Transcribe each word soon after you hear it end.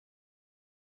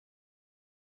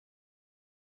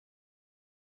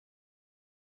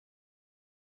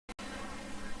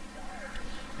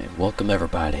Welcome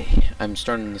everybody. I'm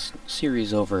starting this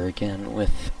series over again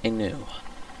with a new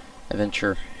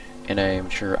adventure, and I am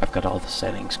sure I've got all the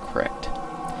settings correct.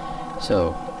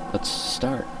 So, let's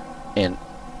start. And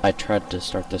I tried to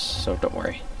start this, so don't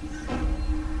worry.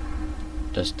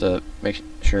 Just to make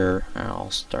sure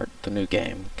I'll start the new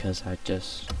game, because I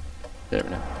just don't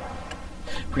know.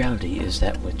 Reality is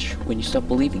that which, when you stop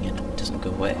believing in it, doesn't go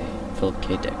away. Philip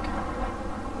K. Dick.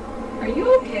 Are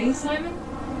you okay, Simon?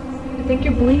 I think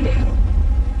you're bleeding.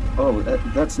 Oh,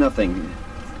 that's nothing.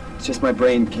 It's just my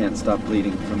brain can't stop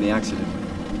bleeding from the accident.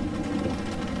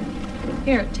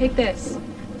 Here, take this.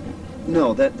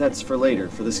 No, that's for later,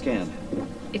 for the scan.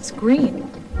 It's green.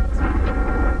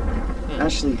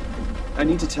 Ashley, I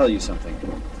need to tell you something.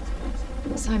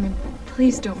 Simon,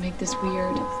 please don't make this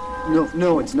weird.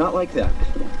 No, it's not like that.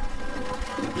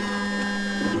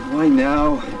 Why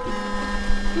now?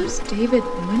 Who's David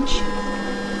Munchie?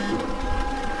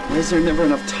 Why is there never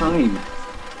enough time?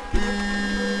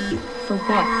 For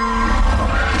what?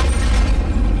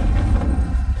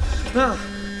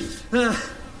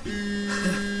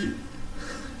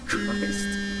 Christ.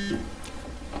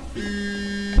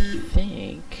 I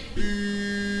think...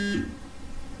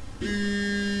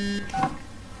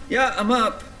 Yeah, I'm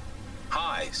up.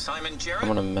 Hi, Simon Jarrett. I'm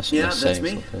gonna mess with Yeah, my that's settings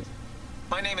me. a little bit.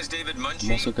 My name is David I'm also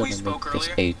Munchie. We gonna spoke make this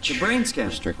earlier. age The brain scan.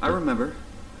 restricted. I remember.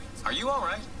 Are you all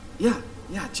right?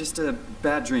 Yeah, just a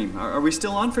bad dream. Are we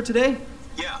still on for today?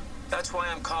 Yeah, that's why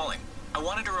I'm calling. I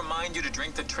wanted to remind you to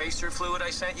drink the tracer fluid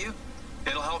I sent you.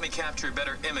 It'll help me capture a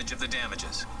better image of the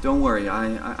damages. Don't worry,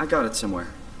 I got it somewhere.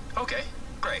 Okay,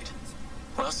 great.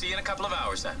 Well, I'll see you in a couple of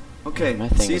hours then. Okay, My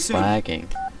see thing you is soon. lagging.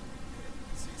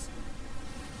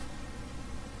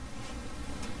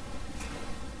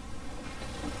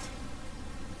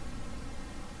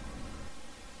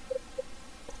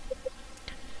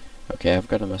 Okay, I've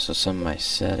got to mess with some of my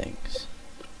settings.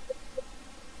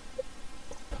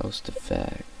 Post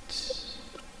effects.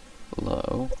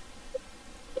 Low.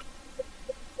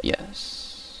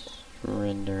 Yes.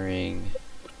 Rendering.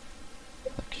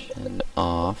 Reflection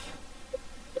off.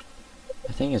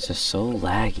 I think it's just so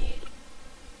laggy.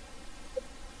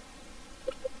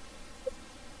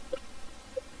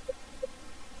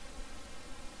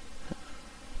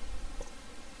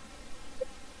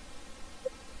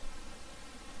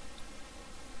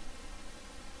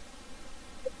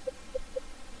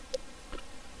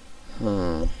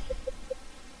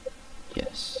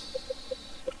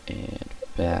 Yes. And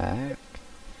back.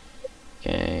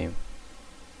 Game.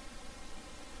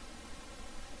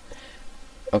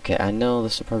 Okay, I know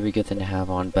this will probably be a good thing to have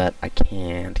on, but I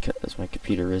can't because my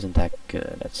computer isn't that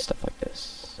good at stuff like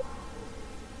this.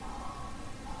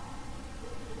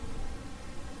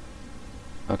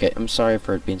 Okay, I'm sorry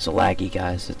for it being so laggy,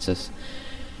 guys. It's just...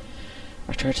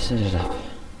 I tried to set it up.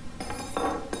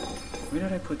 Where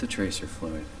did I put the tracer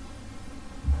fluid?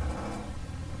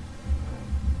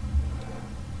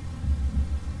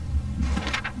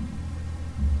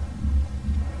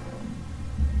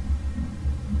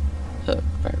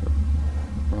 By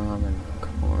ramen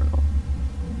cornel.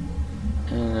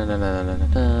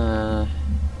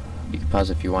 You can pause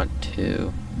if you want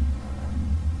to,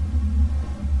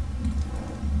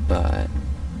 but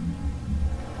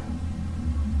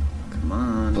Come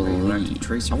on, radioactive bleed.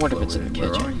 tracer I wonder if it's in the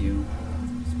fluid. Where kitchen. are you?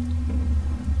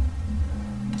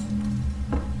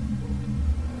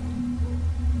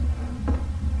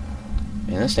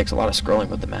 Man, this takes a lot of scrolling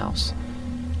with the mouse.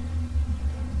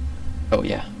 Oh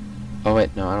yeah. Oh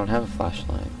wait, no, I don't have a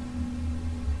flashlight.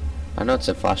 I know it's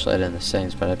a flashlight in the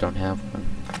settings, but I don't have one.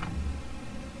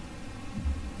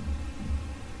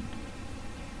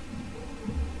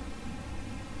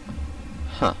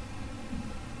 Huh.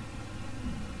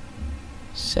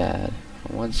 Sad.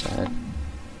 On one side.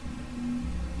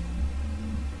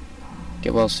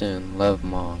 Get well soon. Love,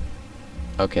 Mom.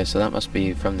 Okay, so that must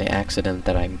be from the accident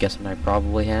that I'm guessing I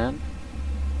probably had.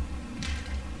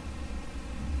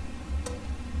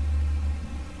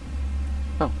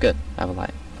 Oh, good. I have a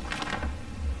light.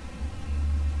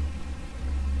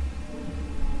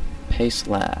 Pace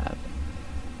Lab.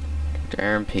 Dr.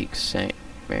 Aaron Peak, St.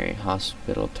 Mary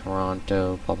Hospital,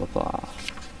 Toronto, blah blah blah.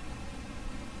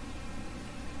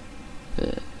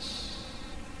 This.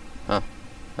 Huh.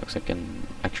 Looks like an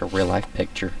actual real life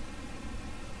picture.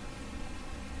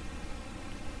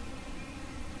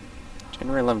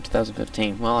 January 11,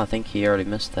 2015. Well, I think he already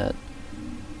missed that.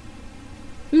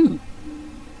 Ooh.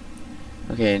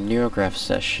 Okay, neurograph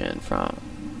session from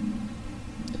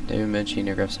David Munchie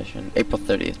neurograph session, April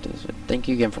 30th. Thank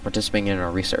you again for participating in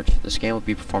our research. The scan will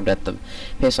be performed at the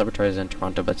Pace Laboratories in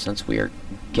Toronto, but since we are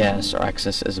guests, our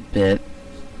access is a bit...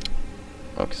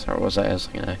 Okay, sorry, what was I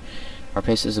looking at? Our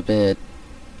pace is a bit...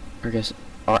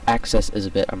 Our access is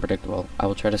a bit unpredictable. I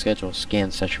will try to schedule a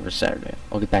scan session for Saturday.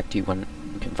 I'll get back to you when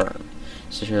confirmed.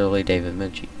 Sincerely, David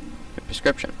Minchie. Your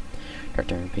prescription.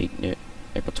 Dr. Aaron Peak,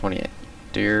 April 28th.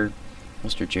 Dear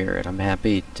Mr. Jared, I'm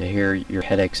happy to hear your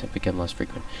headaches have become less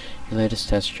frequent. Your latest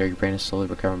tests show your brain is slowly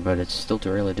recovering, but it's still too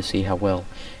early to see how well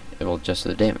it will adjust to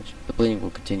the damage. The bleeding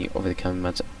will continue over the coming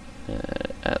months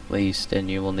at least, and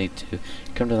you will need to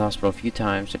come to the hospital a few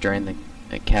times to drain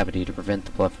the cavity to prevent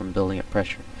the blood from building up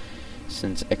pressure.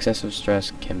 Since excessive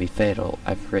stress can be fatal,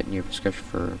 I've written your prescription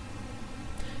for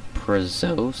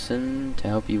Prazosin to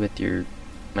help you with your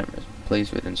memories.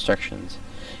 Please read instructions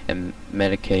and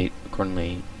medicate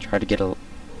accordingly. Try to get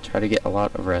a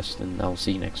lot of rest, and I'll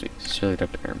see you next week. Sincerely,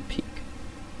 Dr. Aaron Peak.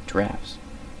 Drafts.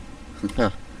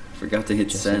 Huh. Forgot to hit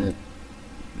Just send.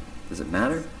 Does it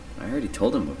matter? I already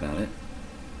told him about it.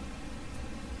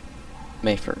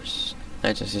 May 1st.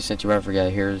 I just sent you right,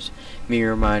 forget. Here's me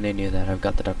reminding you that I've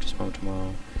got the doctor's appointment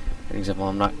tomorrow. For example,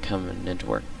 I'm not coming into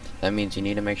work. That means you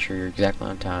need to make sure you're exactly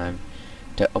on time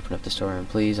to open up the store, and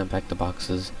please unpack the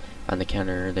boxes on the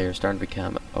counter. They're starting to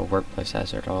become a workplace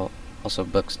hazard. Also,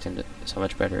 books tend to so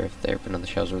much better if they're put on the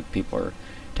shelves where people are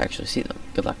to actually see them.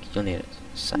 Good luck. You'll need it.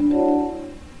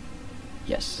 Simon.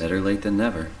 Yes. Better late than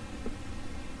never.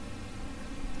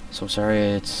 So I'm sorry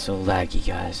it's so laggy,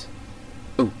 guys.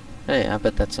 Ooh. Hey, I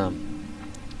bet that's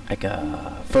like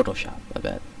a Photoshop, I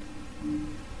bet.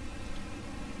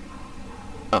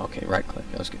 Oh, okay, right click.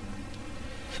 That was good.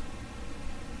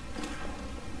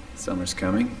 Summer's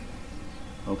coming.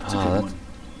 Hope it's a good one.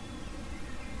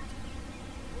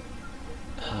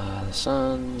 The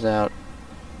sun's out.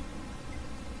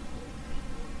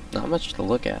 Not much to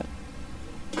look at.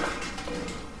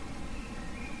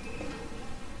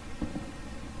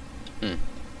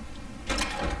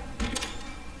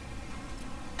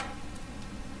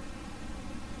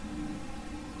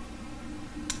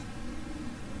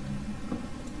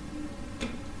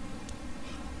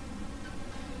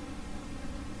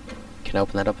 Can I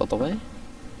open that up all the way?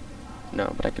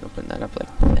 No, but I can open that up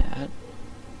like that.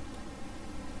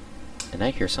 And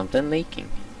I hear something leaking.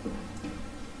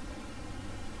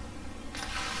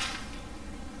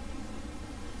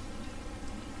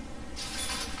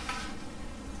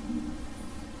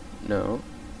 No.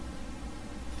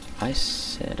 I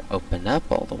said open up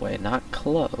all the way, not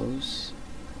close.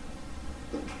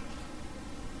 I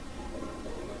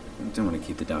don't want to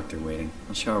keep the doctor waiting.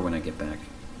 I'll shower when I get back.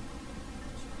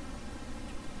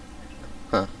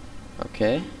 Huh.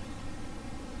 Okay.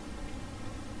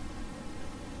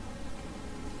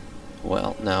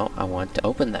 Well, no, I want to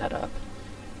open that up.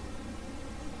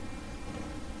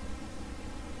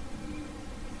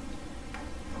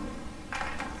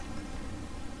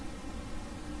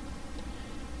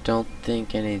 Don't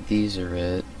think any of these are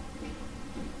it.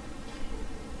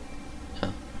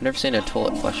 Oh, I've never seen a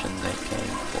toilet flush in that game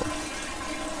before.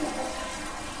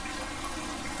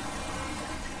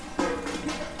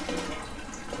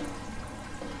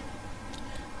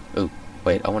 Ooh,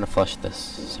 wait, I want to flush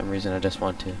this. For some reason I just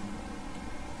want to.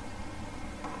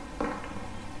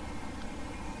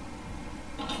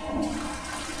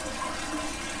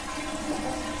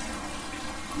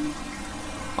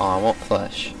 Oh, I won't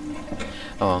flush.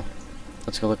 Oh,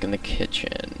 let's go look in the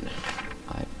kitchen.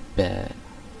 I bet.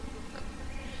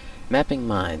 Mapping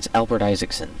Minds, Albert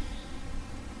Isaacson.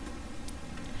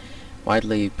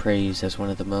 Widely praised as one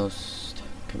of the most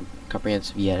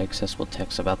comprehensive yet accessible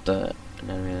texts about the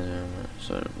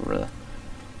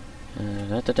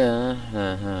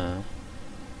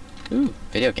Ooh,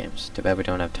 video games. Too bad we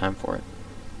don't have time for it.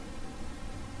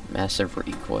 Massive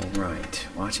recoil. Right.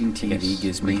 Watching TV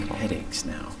gives me headaches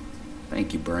now.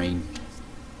 Thank you, brain.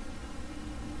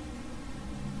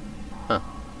 Huh.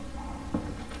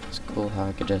 It's cool how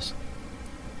I could just...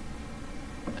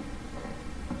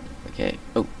 Okay.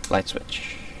 Oh, light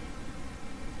switch.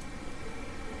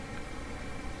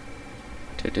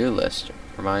 To-do list.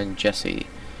 Remind Jesse.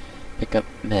 Pick up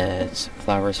meds.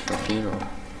 Flowers for funeral.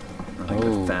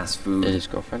 Oh, fast food. Did his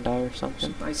girlfriend die or something?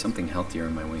 Should buy something healthier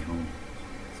on my way home.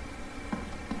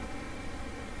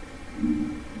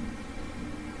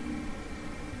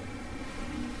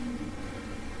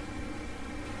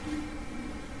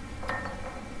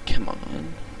 Come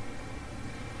on.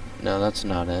 No, that's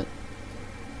not it.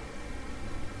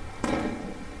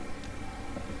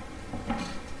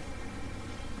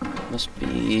 Must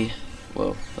be...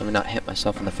 Whoa, let me not hit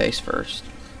myself in the face first.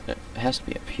 It has to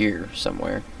be up here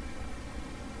somewhere.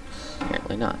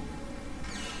 Apparently not.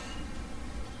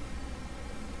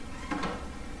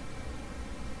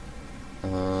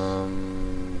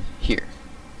 Here.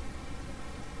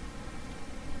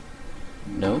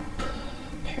 Nope.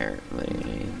 Apparently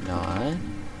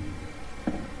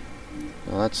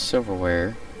that's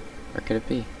silverware. Where could it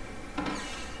be?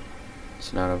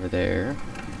 It's not over there.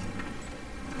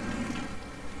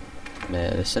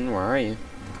 Medicine, where are you?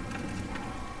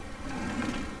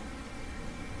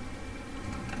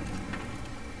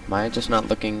 Am I just not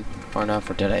looking far enough,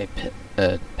 or did I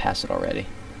pass it already?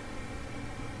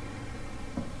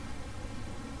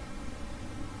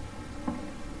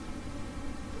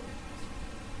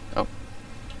 Oh.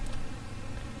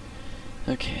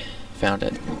 Okay, found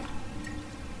it.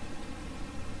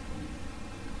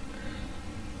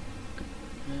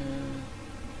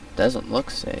 Doesn't look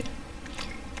safe.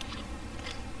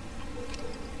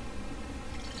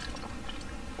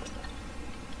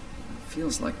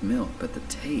 Feels like milk, but the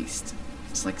taste,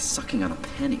 it's like sucking on a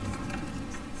penny.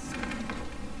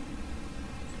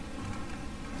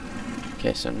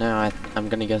 Okay, so now I'm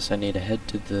gonna guess I need to head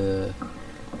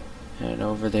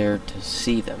over there to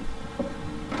see them.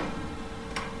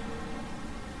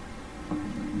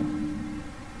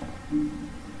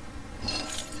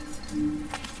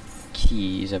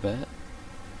 Keys, I bet.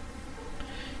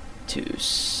 To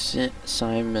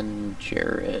Simon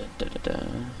Jarrett.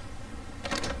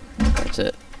 That's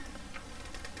it.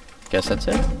 Guess that's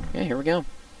it. Yeah, here we go.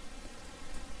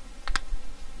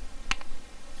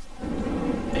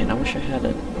 Man, I wish I had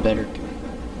a better.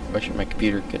 Wish my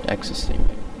computer could access Steam.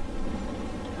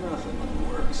 Nothing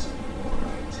works anymore,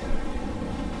 I tell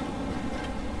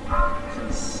you.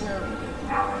 Conservative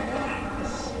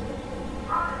ass.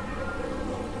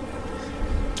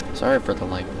 Sorry for the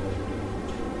length.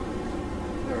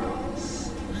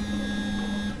 Girls.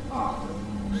 Oh.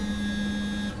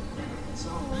 It's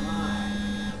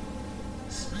alright.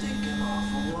 Stinking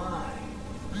awful lie.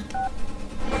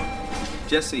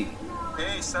 Jesse.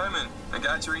 Hey, Simon. I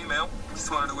got your email. Just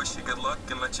wanted to wish you good luck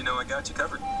and let you know I got you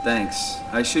covered. Thanks.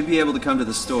 I should be able to come to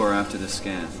the store after the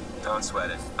scan. Don't sweat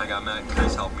it. I got Matt and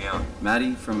Chris help me out.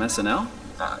 Maddie from SNL?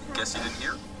 Guess you didn't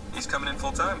hear? He's coming in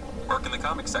full time, working the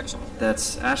comic section.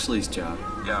 That's Ashley's job.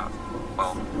 Yeah,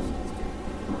 well,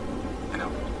 you know.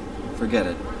 Forget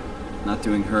it. Not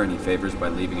doing her any favors by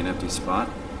leaving an empty spot.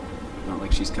 Not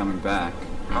like she's coming back.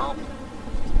 Well,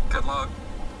 good luck.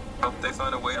 Hope they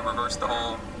find a way to reverse the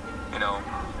whole, you know,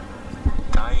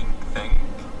 dying thing.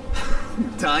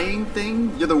 Dying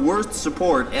thing? You're the worst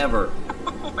support ever.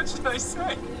 What should I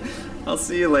say? I'll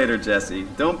see you later, Jesse.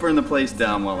 Don't burn the place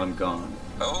down while I'm gone.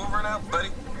 Over and out, buddy.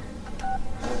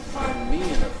 Won't find me in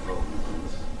a photo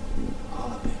booth.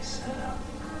 All a big setup.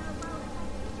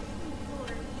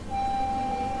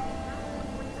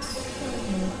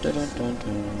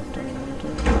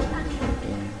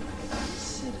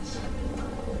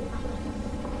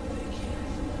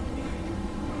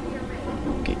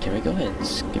 Okay, can we go ahead and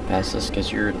skip past this?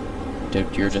 Because you're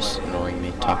just annoying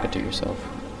me talking to yourself.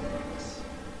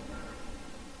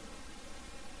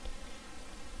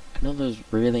 I know there's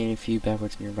really any few bad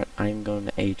words in here, but I'm going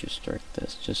to age restrict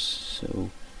this just so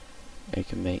I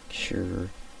can make sure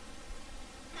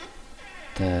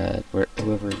that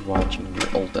whoever's watching,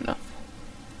 you're old enough.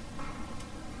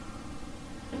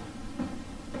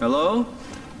 Hello?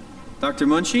 Dr.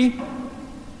 Munchie?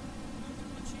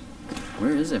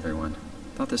 Where is everyone?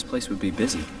 Thought this place would be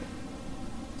busy.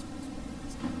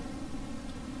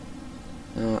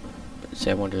 See,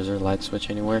 I wonder, is there a light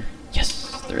switch anywhere?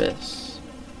 Yes, there is.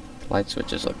 Light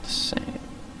switches look the same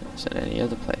as in any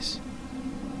other place.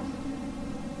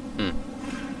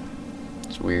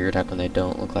 It's weird. How come they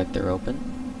don't look like they're open?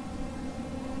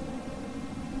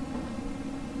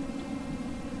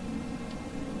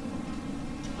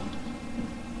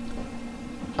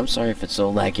 I'm sorry if it's so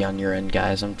laggy on your end,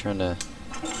 guys. I'm trying to...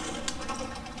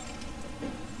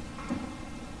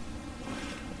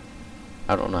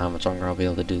 I don't know how much longer I'll be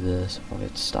able to do this. I'll probably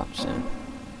have to stop soon.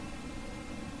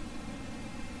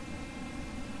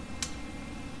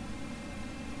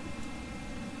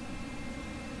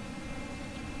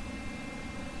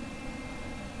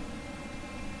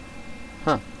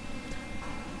 Huh.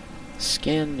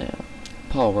 Scan now.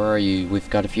 Paul, where are you? We've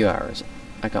got a few hours.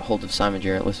 I got hold of Simon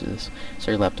Jarrett. Listen to this.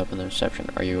 Saw your laptop in the reception.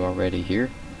 Are you already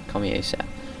here? Call me ASAP.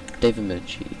 David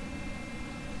Midgey.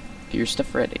 Get your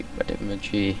stuff ready. By David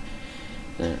Midgey.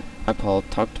 Hi Paul,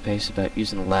 talked to Pace about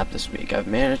using the lab this week. I've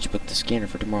managed to book the scanner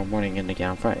for tomorrow morning and again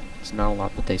on Friday. It's not a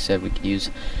lot, but they said we could use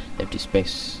the empty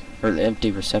space, or the empty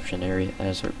reception area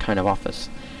as a kind of office.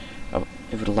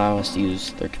 It would allow us to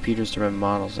use their computers to run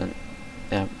models, and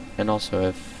also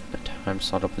if a time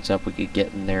slot opens up, we could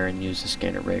get in there and use the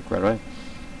scanner rig right away.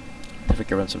 If we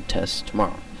could run some tests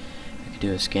tomorrow. We could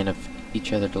do a scan of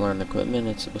each other to learn the equipment.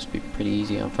 It's supposed to be pretty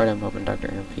easy. On Friday, I'm hoping Dr.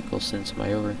 Erin Peake will send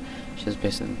somebody over. She has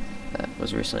based in that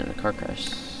was recently in a car crash.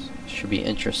 Should be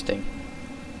interesting.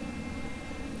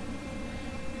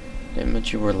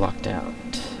 Damage, you were locked out.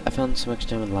 I found some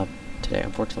extra time in the lab today.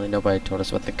 Unfortunately, nobody told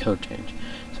us what the code change.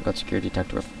 So I got security to talk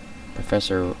to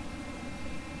Professor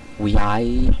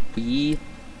I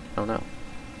don't know.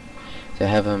 To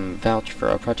have him vouch for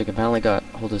our project, and finally got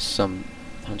hold of some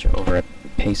hunter over at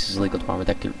Pace's legal department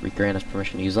that could grant us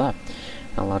permission to use lab.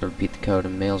 Not allowed to repeat the code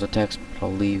in mails or text, but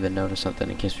I'll leave a note or something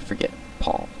in case we forget.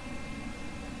 Paul.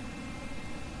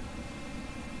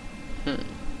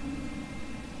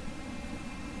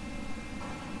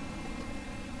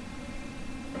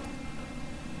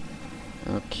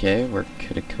 Okay, where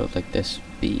could a code like this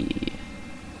be?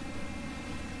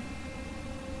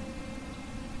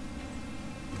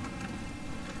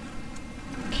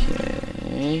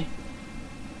 Okay.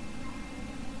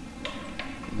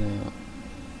 No.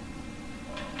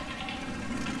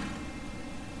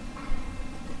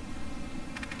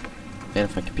 Man,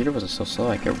 if my computer wasn't so slow,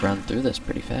 I could run through this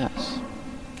pretty fast.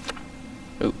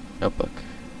 Ooh, notebook.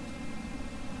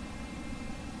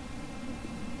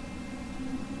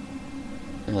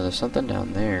 Oh, there's something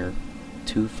down there.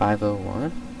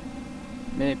 2501?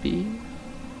 Maybe?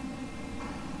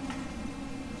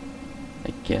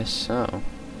 I guess so.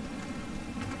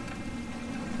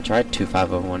 I'll try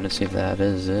 2501 to see if that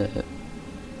is it.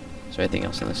 Is there anything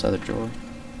else in this other drawer?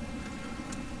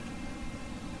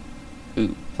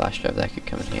 Ooh, flash drive, that could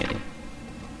come in handy.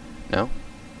 No?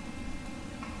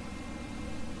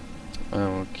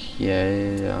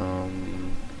 Okay,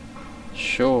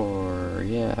 sure,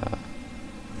 yeah.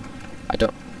 I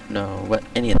don't know what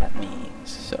any of that means,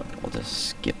 so we'll just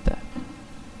skip that.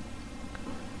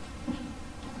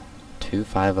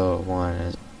 2501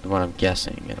 is what I'm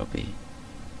guessing it'll be.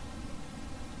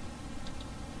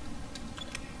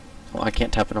 Well, I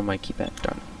can't tap it on my keypad,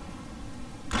 darn it.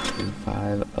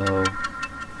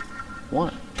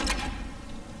 2501.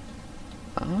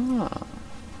 Ah.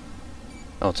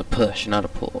 Oh, it's a push, not a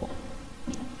pull.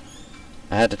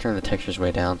 I had to turn the textures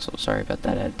way down, so sorry about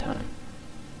that ahead of time.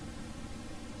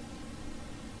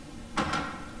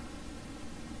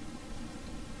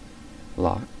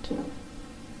 Locked.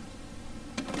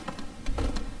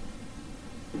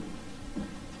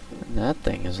 And that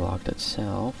thing is locked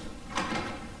itself.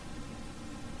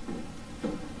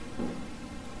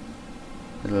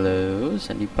 Hello, is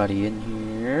anybody in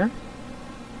here?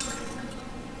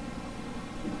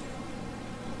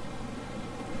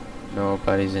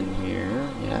 Nobody's in here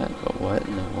yet, but what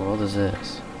in the world is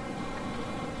this?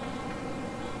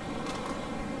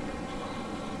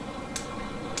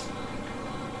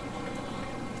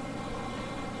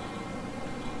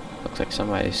 Looks like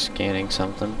somebody's scanning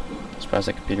something. I'm surprised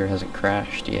the computer hasn't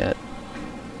crashed yet.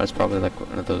 But it's probably like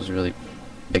one of those really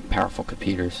big, powerful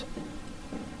computers.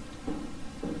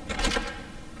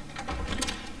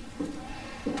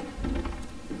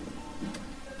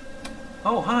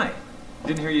 Oh, hi.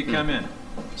 Didn't hear you come in.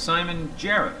 Simon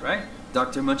Jarrett, right?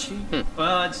 Dr. Munchie?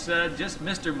 Well, it's just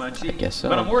Mr. Munchie. I guess so.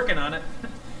 But I'm working on it.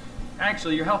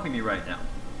 Actually, you're helping me right now.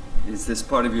 Is this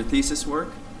part of your thesis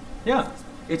work? Yeah.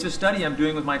 It's a study I'm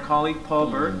doing with my colleague, Paul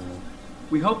Bird.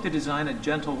 We hope to design a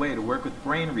gentle way to work with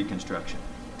brain reconstruction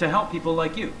to help people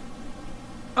like you.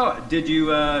 Oh, did you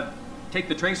take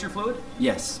the tracer fluid?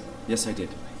 Yes. Yes, I did.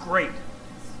 Great.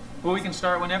 Well, we can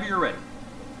start whenever you're ready.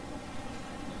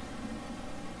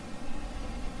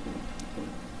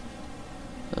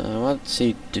 What's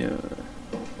he doing?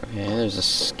 Okay, there's a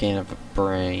scan of a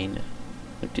brain.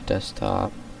 Empty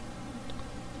desktop.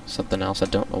 Something else, I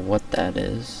don't know what that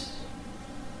is.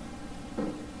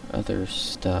 Other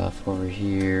stuff over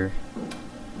here.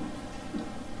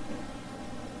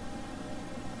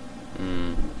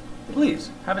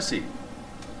 Please, have a seat.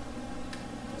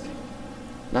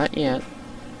 Not yet.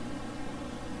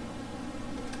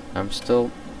 I'm still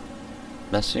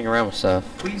messing around with stuff.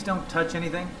 Please don't touch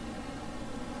anything.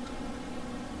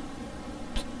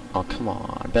 Oh, come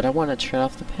on. But I want to turn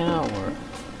off the power.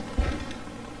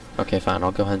 Okay, fine.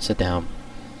 I'll go ahead and sit down.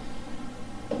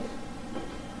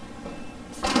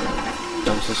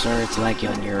 I'm so sorry it's laggy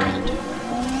on your end.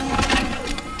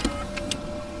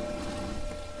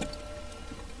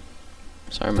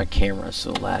 Sorry my camera's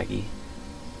so laggy.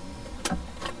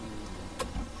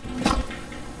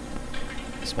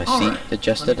 Is my seat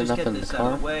adjusted enough in the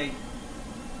car?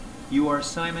 You are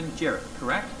Simon Jarrett,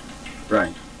 correct?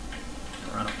 Right.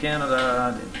 Toronto,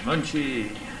 Canada,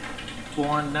 Munchie.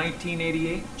 Born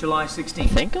 1988, July 16th. I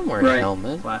think I'm wearing a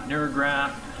helmet. Flat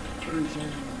neurograph,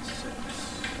 version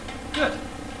 6. Good.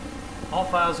 All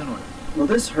files in order. Will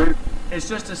this hurt? It's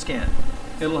just a scan.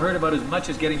 It'll hurt about as much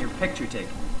as getting your picture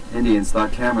taken. Indians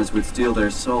thought cameras would steal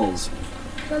their souls.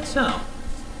 That's so.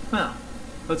 Well,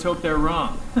 let's hope they're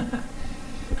wrong.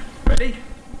 Ready?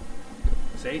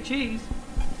 Say cheese.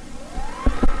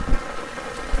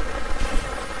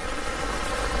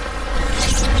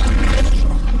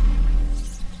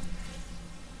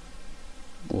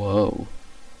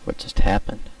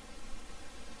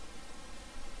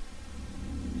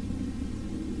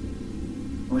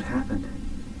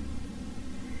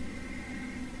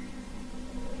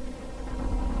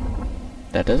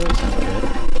 That doesn't sound good.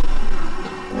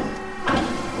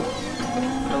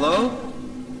 Hello?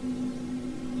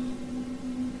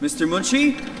 Mr.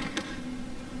 Munchie?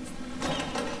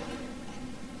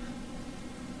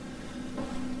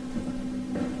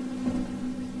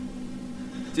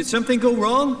 Did something go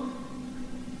wrong?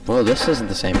 Whoa, this isn't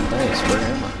the same place. Where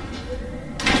am I?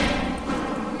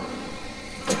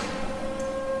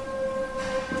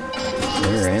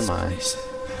 Where am I?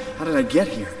 How did I get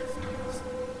here?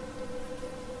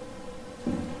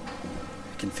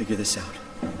 I can figure this out.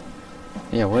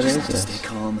 Yeah, what is Just have to this? stay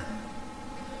calm.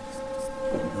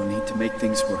 No need to make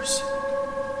things worse.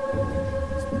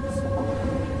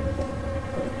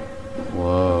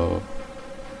 Whoa.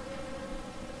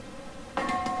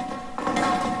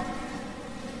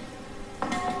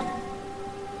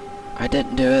 I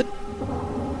didn't do it.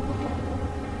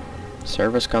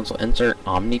 Service console, insert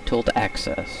Omni tool to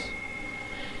access.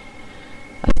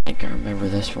 I think I remember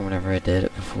this from whenever I did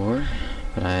it before,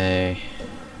 but I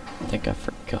think I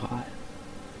forgot.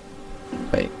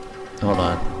 Wait, hold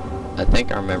on. I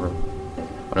think I remember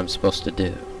what I'm supposed to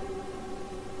do.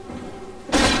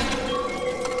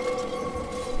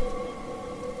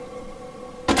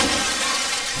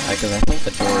 Because I think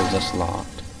the door is just locked.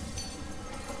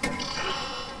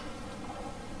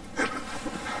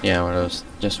 Yeah, what I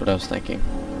was thinking.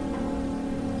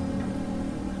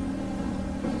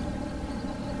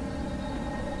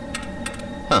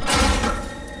 Huh.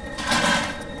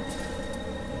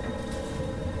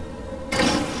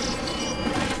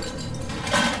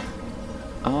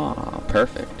 Ah,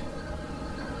 perfect.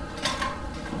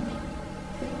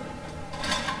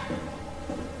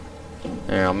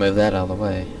 There, I'll move that out of the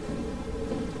way.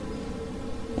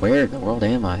 Where in the world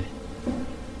am I?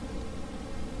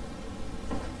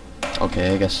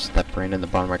 Okay, I guess that brain in the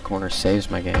bottom right corner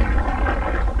saves my game.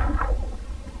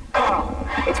 Oh,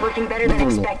 it's working better than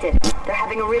expected. They're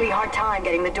having a really hard time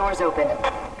getting the doors open.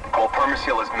 Well,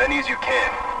 permaseal as many as you can,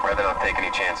 rather not take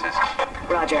any chances.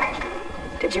 Roger.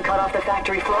 Did you cut off the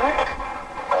factory floor?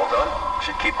 All done?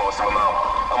 Should keep most of them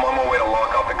out. I'm on my way to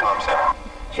lock up the comm center.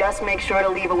 Just make sure to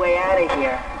leave a way out of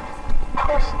here.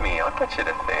 Trust me, I'll get you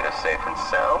to Theta safe and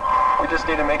sound. We just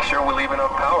need to make sure we leave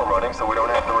enough power running so we don't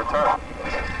have to return.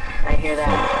 I hear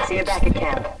that. See you back at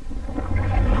camp.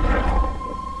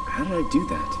 How did I do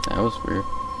that? That was weird.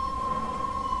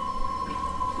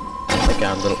 I think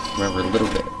I remember a little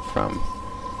bit from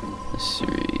the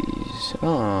series.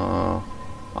 Oh,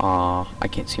 I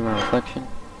can't see my reflection.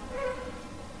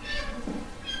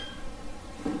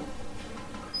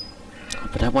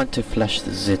 But I want to flush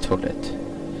the toilet.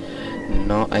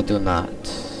 No, I do not.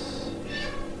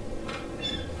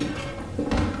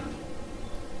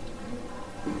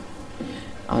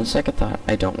 On second thought,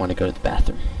 I don't want to go to the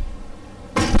bathroom.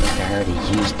 I think I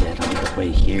already used it on the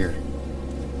way here.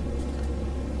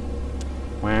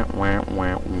 Wah, wah,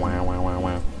 wah, wah, wah, wah,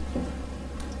 wah.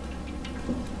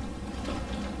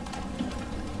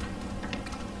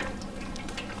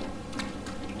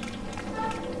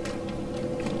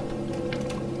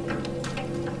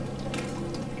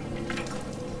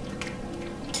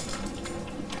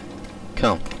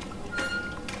 Come.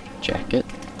 Jacket.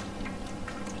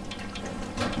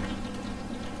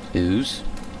 Ooze.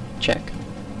 Check.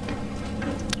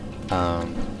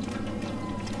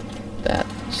 That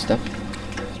stuff.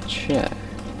 Check.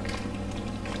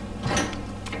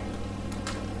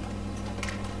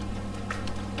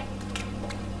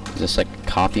 Is this like a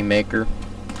coffee maker?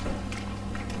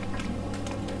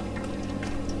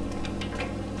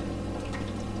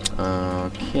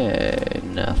 Okay,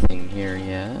 nothing here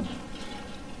yet.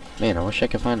 Man, I wish I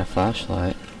could find a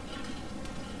flashlight.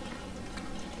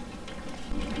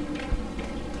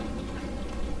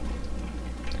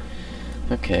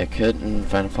 Okay, I couldn't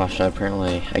find a flashlight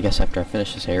apparently. I guess after I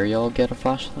finish this area I'll get a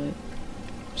flashlight.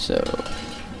 So,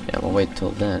 yeah, we'll wait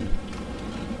till then.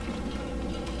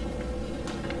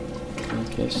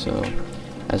 Okay, so,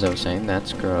 as I was saying,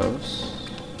 that's gross.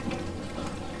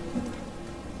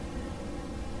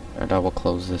 And I will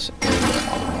close this area.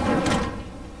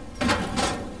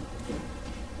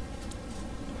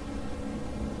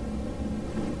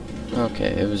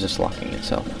 Okay, it was just locking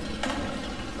itself.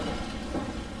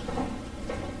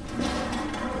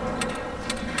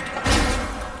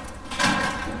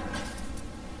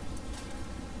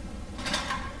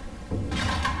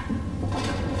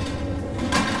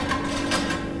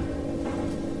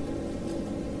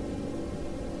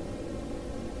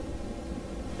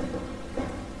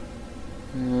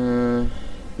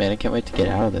 Man, I can't wait to get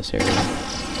out of this area.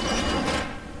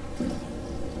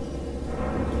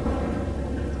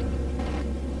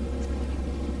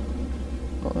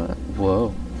 What? Whoa,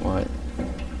 what?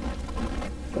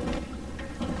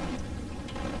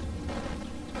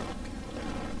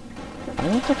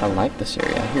 don't think I like this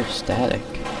area. I hear static.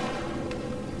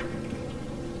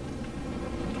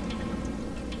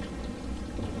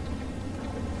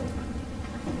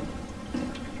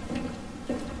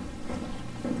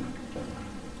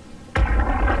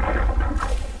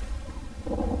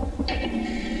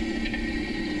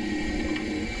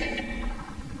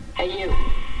 Hey, you.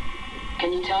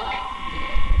 Can you talk?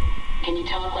 Can you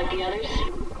talk like the others?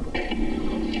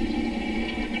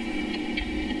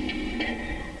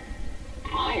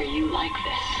 Why are you like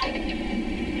this?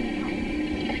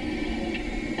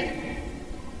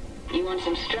 You want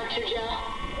some structure, Joe?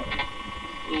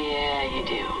 Yeah, you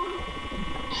do.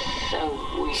 So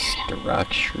weird.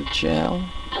 Structure gel?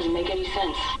 Doesn't make any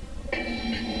sense.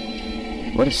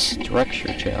 What is structure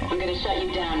gel? I'm gonna shut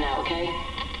you down now, okay?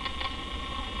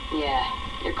 Yeah,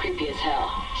 you're creepy as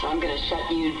hell, so I'm gonna shut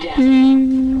you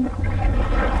down.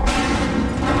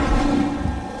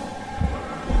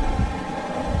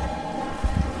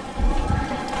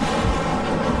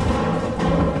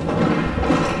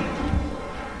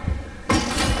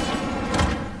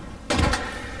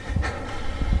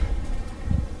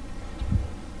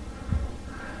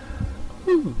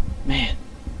 Ooh, man.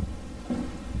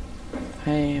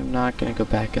 I am not gonna go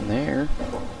back in there.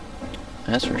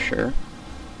 That's for sure.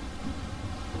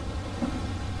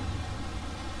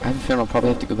 I have a feeling I'll probably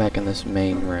have to go back in this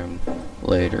main room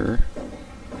later.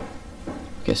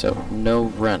 Okay, so no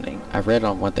running. I read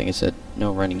on one thing it said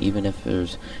no running even if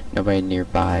there's nobody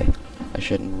nearby. I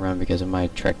shouldn't run because it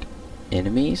might attract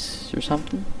enemies or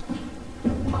something.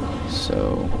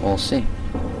 So, we'll see.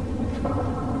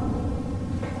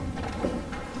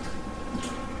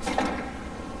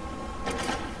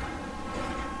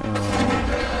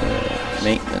 Okay,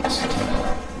 maintenance team.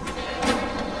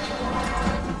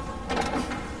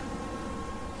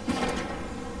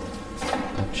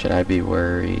 Should I be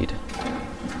worried?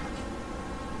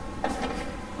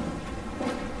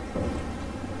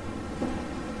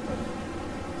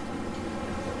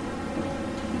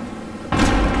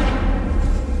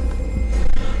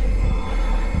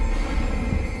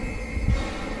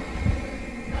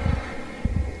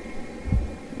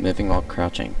 Moving while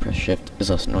crouching, press shift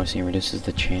is less noisy and reduces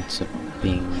the chance of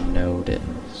being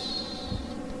noticed.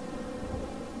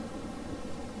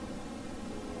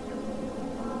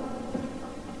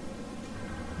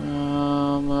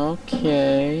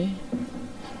 Okay.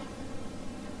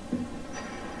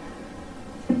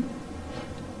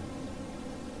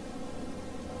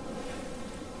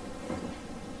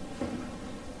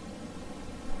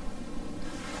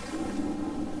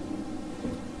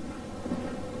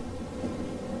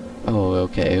 Oh,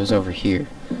 okay, it was over here.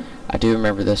 I do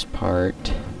remember this part.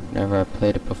 Whenever I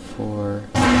played it before.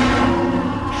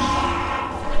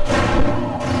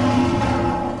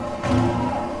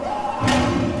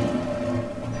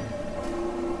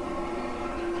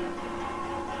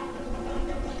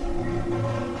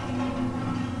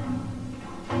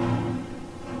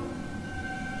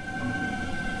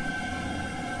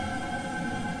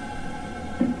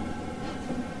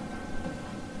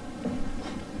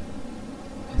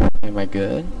 Am I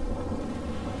good?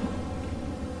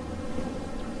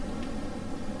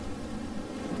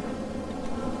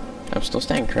 I'm still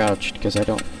staying crouched because I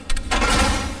don't...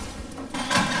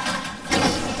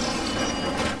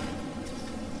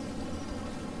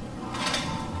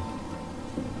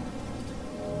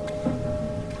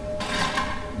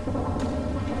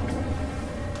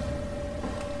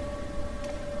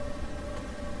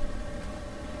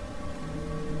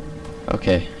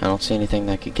 Okay, I don't see anything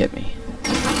that could get me.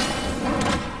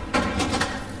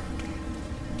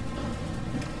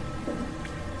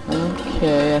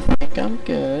 Okay, I think I'm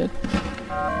good.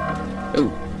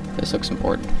 Ooh, this looks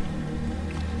important.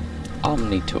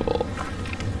 Omni tool.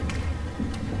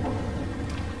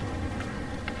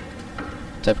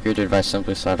 To upgrade your device,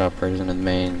 simply slide operators into the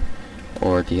main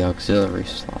or the auxiliary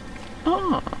slot.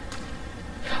 Ah.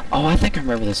 Oh, I think I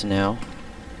remember this now.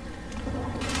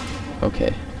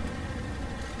 Okay.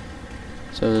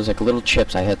 So there's like little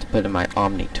chips I had to put in my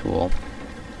Omni tool.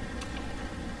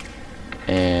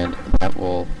 And that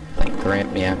will like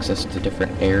grant me access to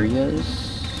different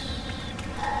areas.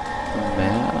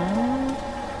 Map.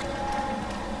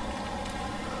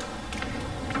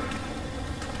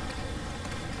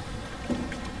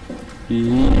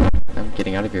 I'm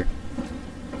getting out of here.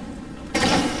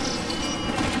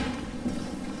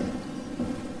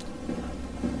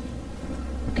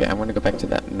 Okay, I want to go back to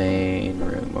that main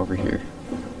room over here.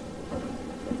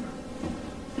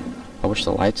 I wish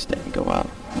the lights didn't go out.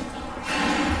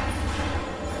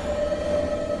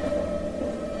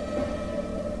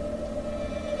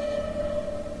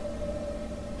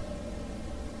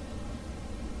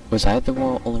 Was I the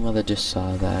only one that just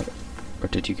saw that? Or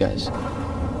did you guys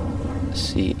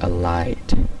see a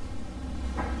light?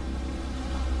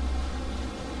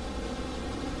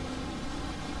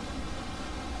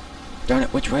 Darn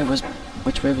it, which way was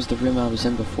the room I was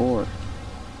in before?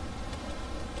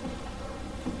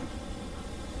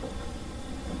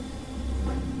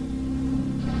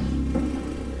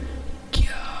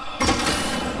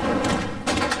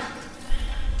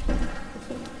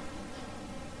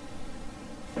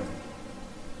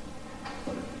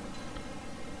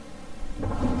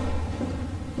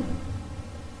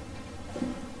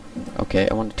 Okay,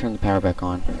 I want to turn the power back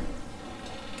on.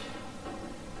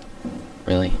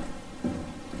 Really?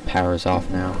 Power is off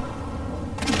now.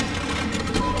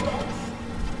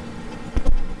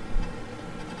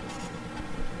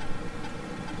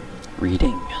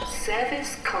 Reading.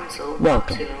 Service console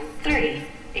Welcome. optional 3,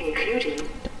 including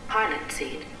pilot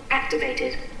seat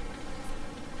activated.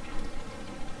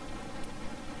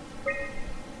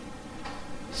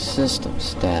 System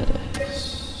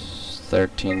status.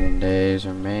 13 days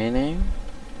remaining.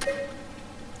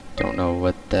 Don't know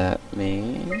what that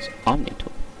means.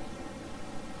 Omnitool.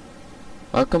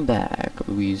 Welcome back,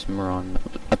 Louise Moron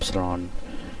Epsilon.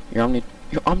 Your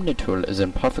Omnitool is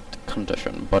in perfect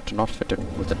condition, but not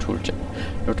fitted with a toolchip.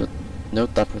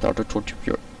 Note that without a toolchip,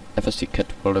 your FSC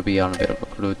kit will be unavailable,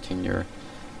 including your...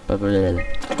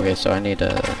 Okay, so I need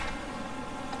a...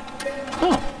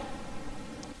 Oh!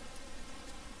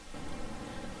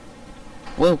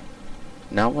 Whoa!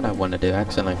 Now what I want to do, I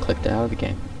accidentally clicked out of the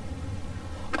game.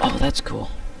 Oh, that's cool.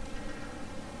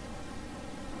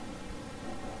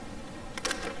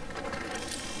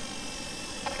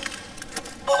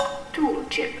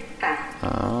 Toolchip found.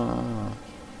 Ah.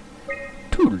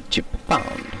 Toolchip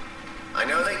found. I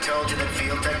know they told you that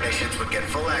field technicians would get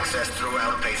full access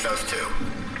throughout Pathos 2.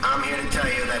 I'm here to tell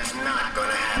you that's not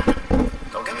gonna happen.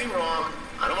 Don't get me wrong,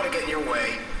 I don't want to get in your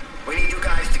way. We need you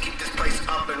guys to keep this place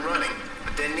up and running,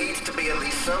 but there needs to be at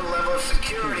least some level of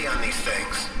security on these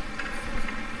things.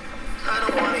 I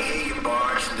don't want to hear you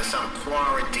barge into some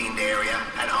quarantined area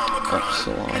at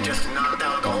Omicron and just knocked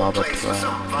out the whole place with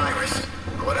some virus,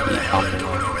 or whatever the hell they're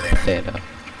doing over there. Theta.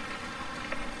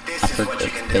 This I've is heard what the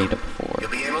you can do. Theta before.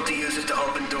 You'll be able to use it to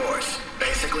open doors.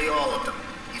 Basically all of them.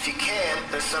 If you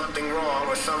can't, there's something wrong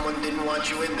or someone didn't want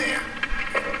you in there.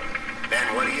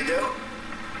 Then what do?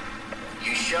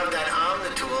 You shove that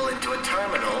Omnitool into a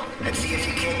terminal and see if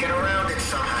you can't get around it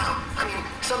somehow. I mean,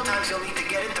 sometimes you'll need to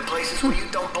get into places where you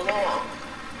don't belong.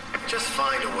 Just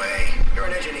find a way. You're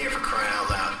an engineer, for crying out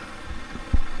loud.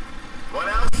 What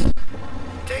else?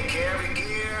 Take care of your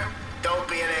gear. Don't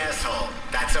be an asshole.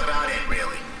 That's about it,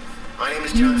 really. My name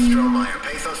is John Strohmeyer,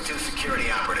 Pathos 2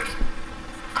 security operative.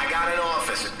 I got an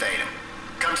office at Theta.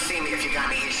 Come see me if you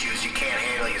got any issues you can't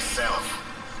handle yourself.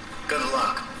 Good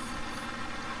luck.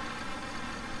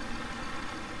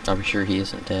 Are we sure he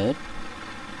isn't dead?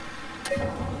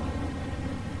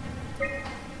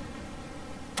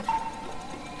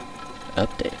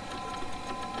 Update.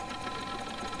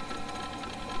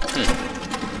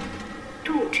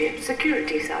 Toolchip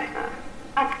security cipher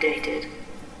updated.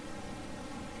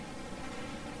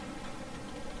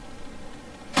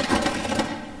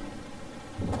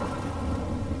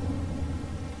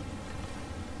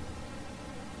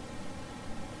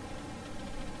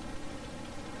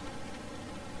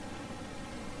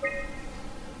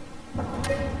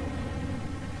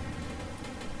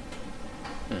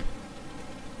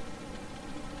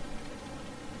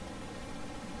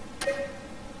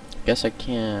 Guess I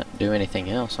can't do anything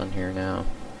else on here now.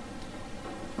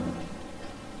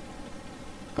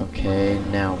 Okay,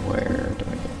 now where do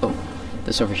I go? Oh,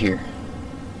 this over here.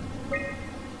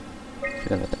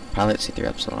 Forgot about that. Pilot C3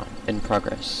 Epsilon. In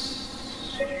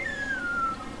progress.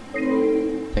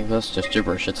 I think that's just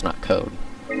gibberish, it's not code.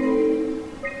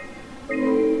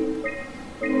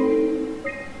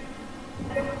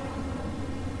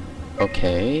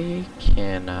 Okay,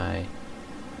 can I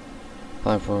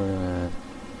apply for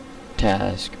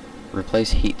task?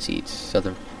 Replace heat seats.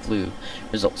 Southern flu.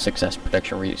 Result success.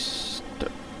 Protection restore.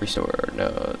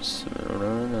 Notes.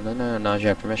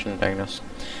 Nausea after mission diagnosis.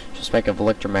 Suspect of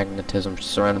electromagnetism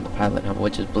surrounding the pilot hub,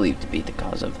 which is believed to be the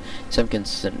cause of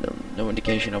Semkin's syndrome. No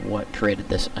indication of what created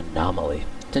this anomaly.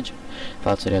 Attention.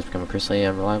 Pilot state has become increasingly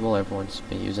unreliable. Everyone's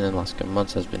been using it in the last couple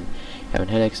months. Has been having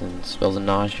headaches and spells of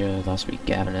nausea. Last week,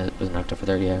 Gavin was knocked out for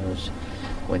 30 hours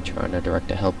when trying to direct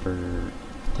a helper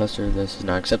cluster. This is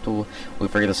not acceptable. We'll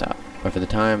figure this out. But for the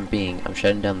time being, I'm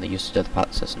shutting down the usage of the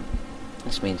pilot system.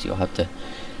 This means you'll have to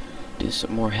do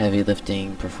some more heavy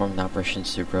lifting, perform the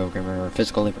operations through programmer or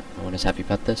physical labor. No one is happy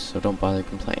about this, so don't bother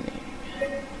complaining.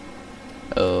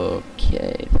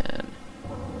 Okay, then.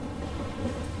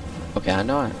 Okay, I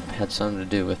know I had something to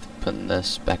do with putting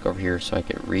this back over here so I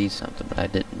could read something, but I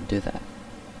didn't do that.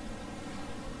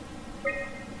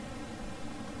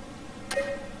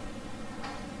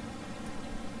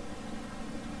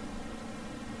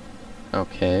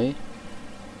 Okay.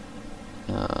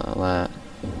 Left,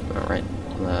 right,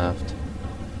 left.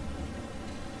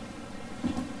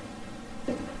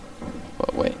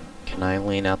 But wait, can I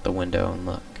lean out the window and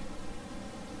look?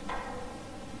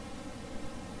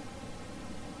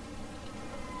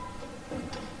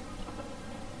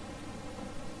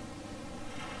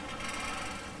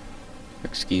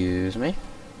 Excuse me.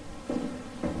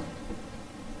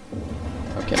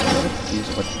 Okay, I'm really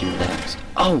confused what to do next.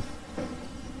 Oh!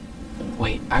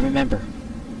 Wait, I remember.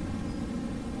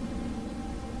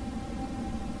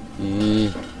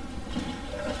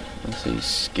 So he's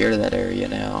scared of that area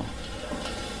now.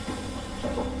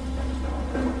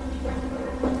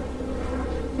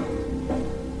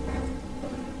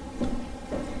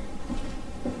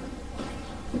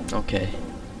 Okay.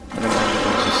 I remember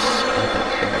there's this other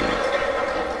area.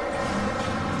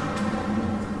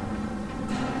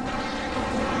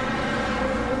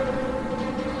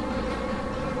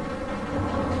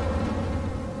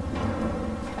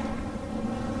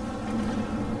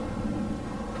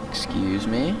 Excuse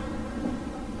me.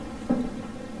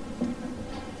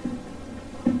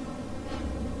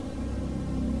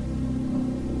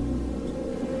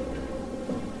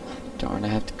 Darn, I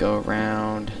have to go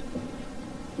around.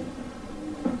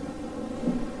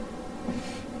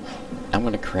 I'm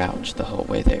gonna crouch the whole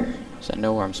way there, so I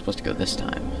know where I'm supposed to go this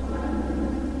time.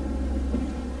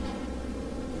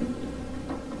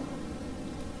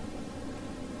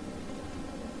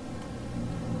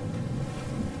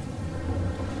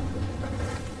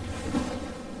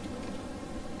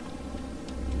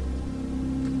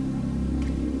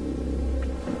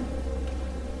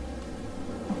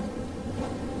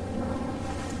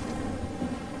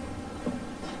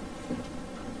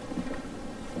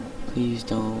 Please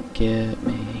don't get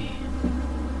me.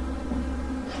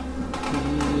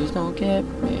 Please don't get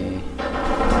me.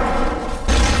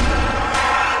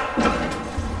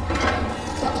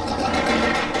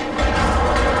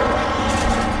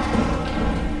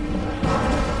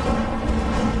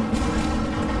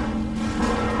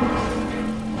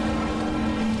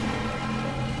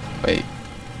 Wait.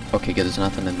 Okay, good, there's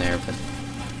nothing in there, but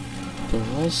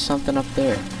there was something up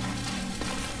there.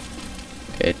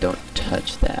 Okay, don't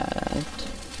touch that.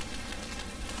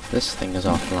 This thing is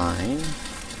offline.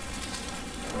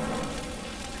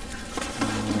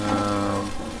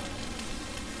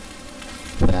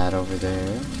 That over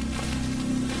there.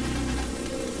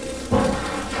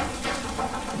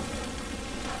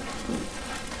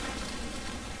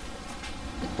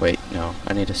 Wait, no,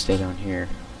 I need to stay down here.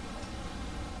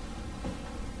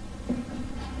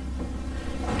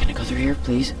 Can I go through here,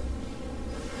 please?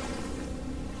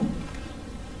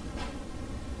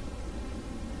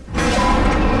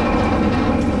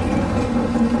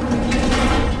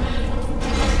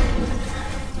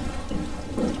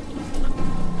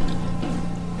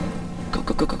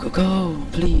 Go,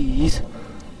 please.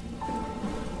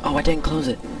 Oh, I didn't close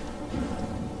it.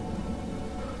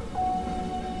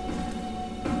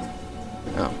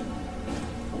 Oh.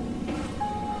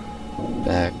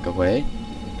 Back away.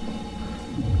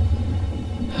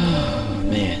 Oh,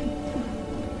 man.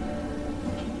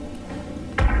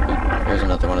 Here's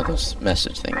another one of those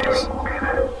message thingies.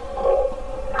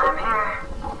 I'm here.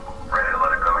 Ready to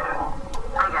let it go yet?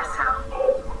 I guess so.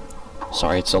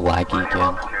 Sorry, it's so laggy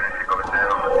again.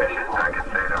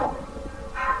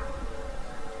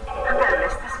 I'm gonna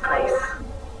miss this place.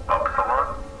 Up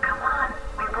salon? Come on.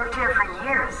 We've worked here for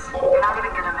years. You're not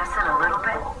even gonna miss it a little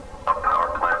bit? A power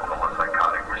plant full of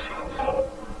psychotic machines.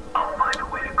 I'll find a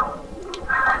way to go.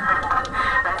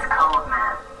 That's cold,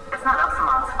 man. It's not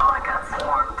Upsilon's fault it got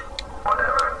swarmed.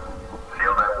 Whatever.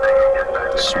 Seal that thing and get back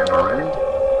to Swarmed?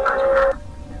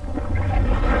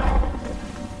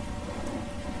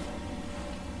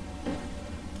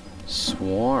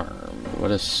 Swarm? What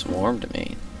does swarmed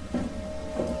mean?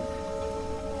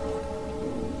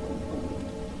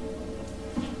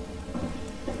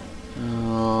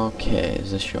 Okay,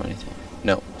 does this show anything?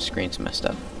 No, screen's messed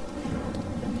up.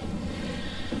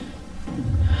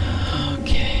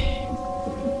 Okay.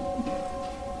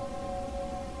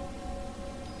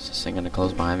 Is this thing gonna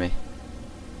close behind me?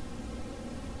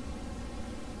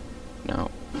 No.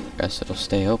 Guess it'll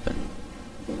stay open.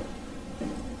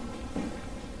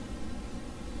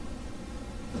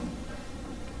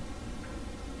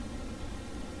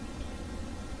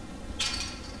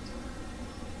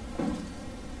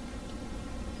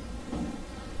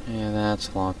 Yeah,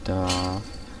 that's locked off.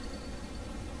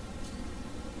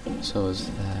 So is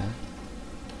that.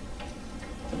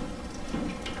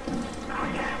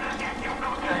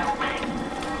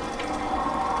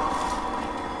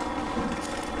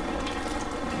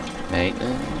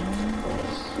 Maintenance.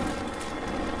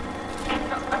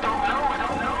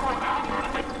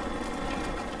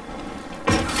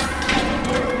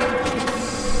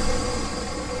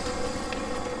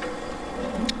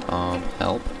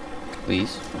 Help,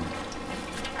 please.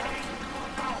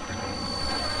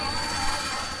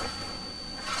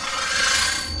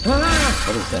 Ah!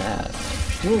 What is that?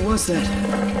 What was that?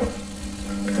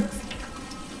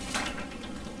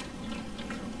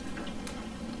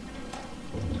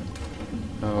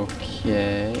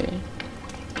 Okay.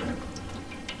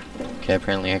 Okay,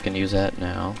 apparently I can use that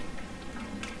now.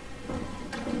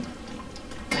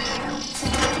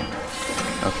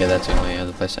 Okay, that's the only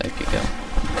other place I could go.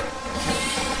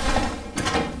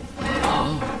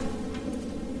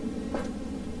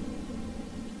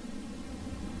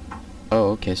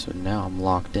 Oh, okay, so now I'm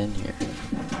locked in here.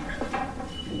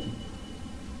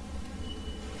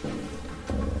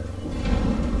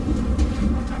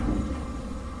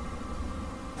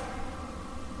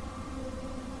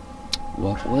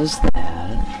 What was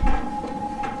that?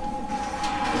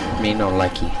 Me no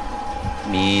likey.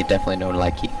 Me definitely no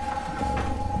likey.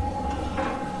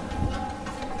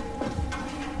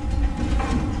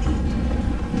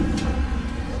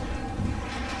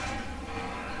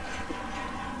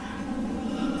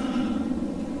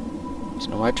 There's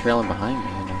no white trailing behind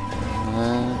me, you know.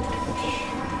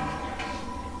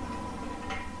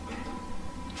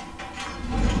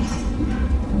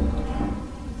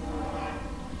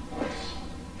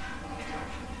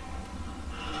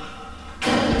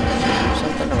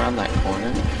 Something around that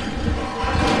corner.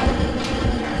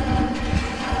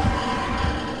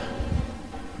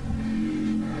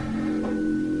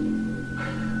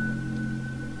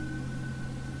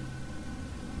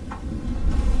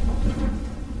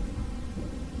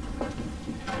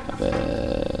 I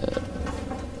bet.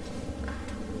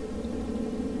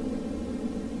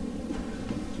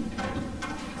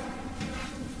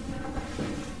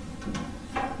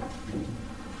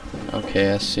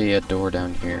 Okay, I see a door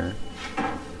down here.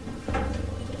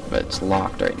 But it's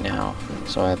locked right now,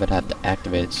 so I would have to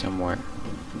activate it somewhere.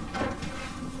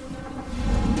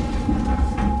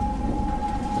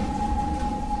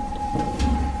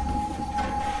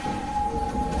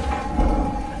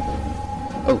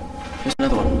 Oh, here's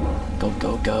another one. Go,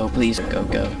 go, go, please, go,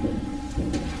 go.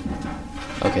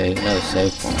 Okay, another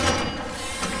save point.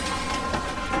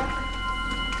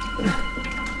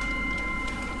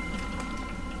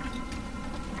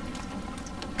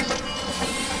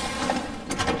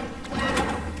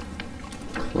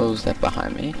 Close that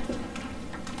behind me.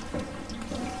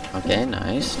 Okay,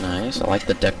 nice, nice. I like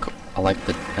the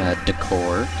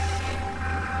decor.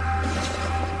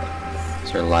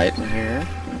 Is there light in here?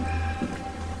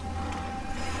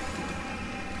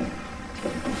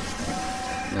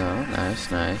 No,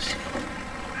 nice, nice.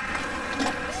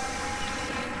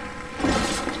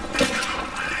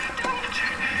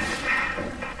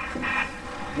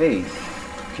 Hey,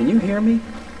 can you hear me?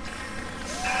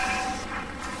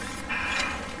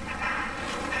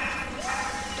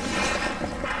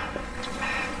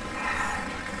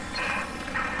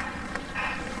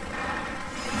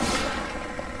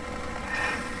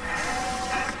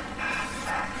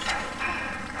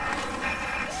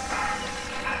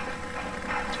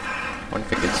 I wonder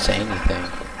if it could say anything.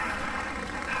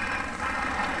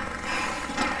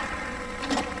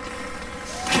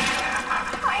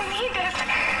 I need it.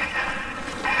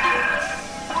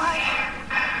 Why?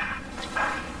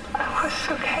 I was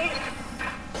okay.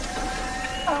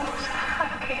 I was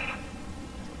happy.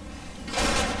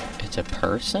 It's a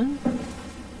person?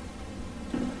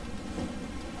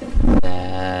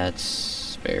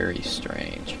 That's very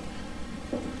strange.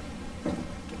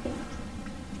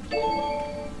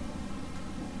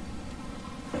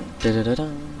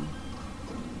 Da-da-da-dum.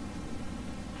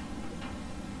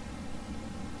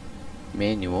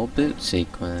 Manual boot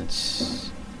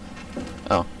sequence.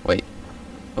 Oh, wait.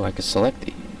 Oh, I can select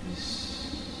these.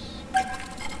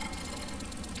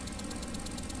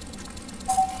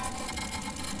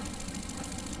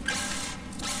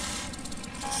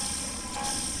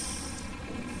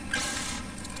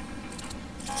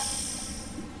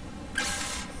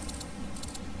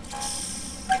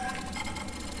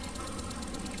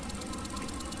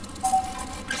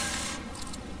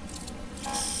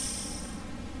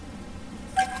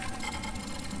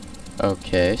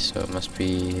 Okay, so it must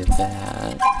be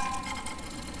that.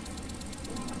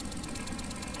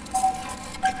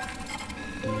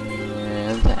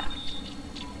 And that.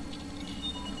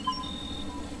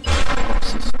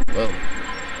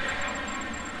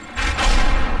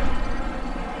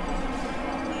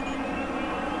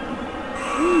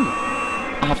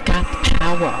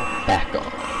 Wow, back on.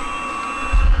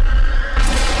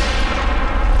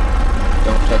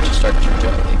 Don't touch the structure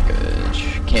jelly, because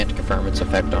can't confirm its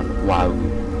effect on wow.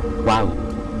 Wow.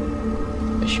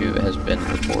 Issue has been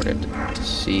reported to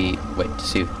see. Wait, to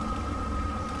see.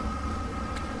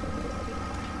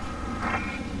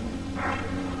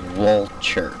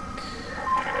 Wolchurk.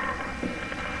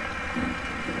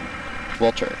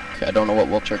 Wolchurk. I don't know what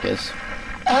Wolchurk is.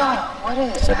 Oh, what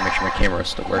is Just had to make sure my camera is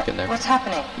still working there. What's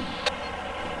happening?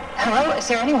 Hello? Is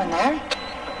there anyone there?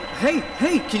 Hey,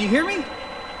 can you hear me?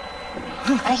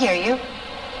 I hear you.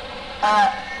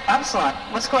 Absalon,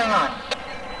 what's going on?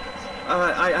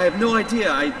 I have no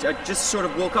idea. I just sort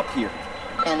of woke up here.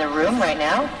 In the room right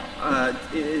now?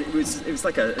 It was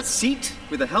like a seat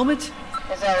with a helmet.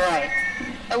 Is that right?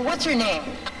 What's your name?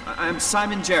 I'm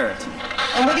Simon Jarrett.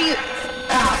 And what do you...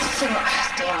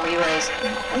 damn relays.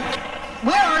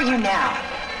 Where are you now?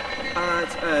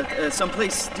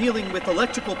 Someplace dealing with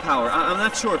electrical power. I'm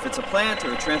not sure if it's a plant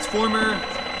or a transformer.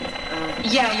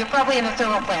 Yeah, you're probably in the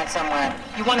thermal plant somewhere.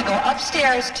 You want to go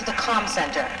upstairs to the comm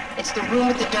center. It's the room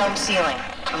with the dome ceiling.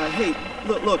 Hey,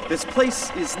 look, this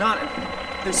place is not...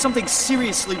 There's something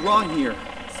seriously wrong here.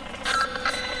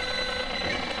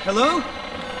 Hello?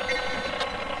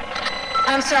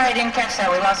 I'm sorry, I didn't catch that.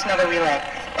 We lost another relay.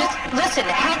 Just listen,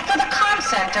 head for the comm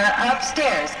center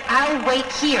upstairs. I'll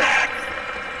wait here.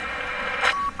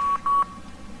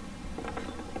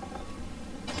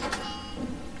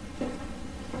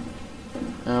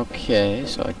 Okay,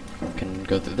 so I can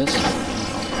go through this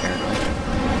apparently.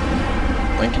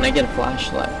 When can I get a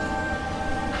flashlight?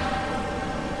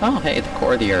 Oh, hey, the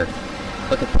core of the Earth.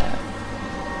 Look at that.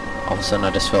 All of a sudden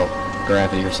I just felt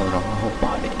gravity or something on my whole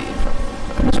body.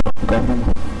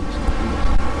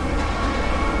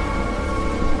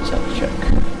 Let's have to check.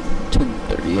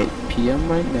 10:38 p.m.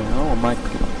 right now on my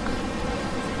clock.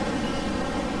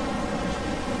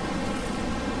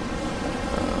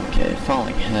 Okay,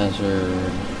 falling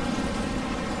hazard.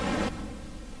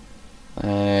 I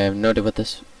have no idea what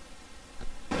this...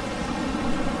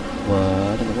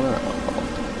 What in the world?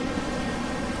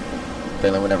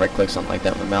 Apparently whenever I click something like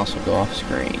that, my mouse will go off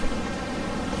screen.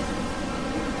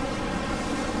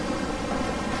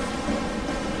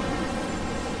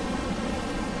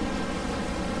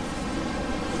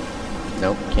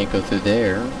 Nope, can't go through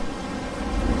there.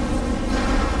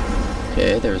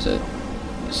 Okay, there's a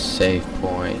save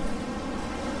point.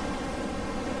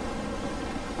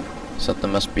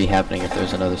 Something must be happening if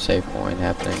there's another save point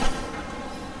happening.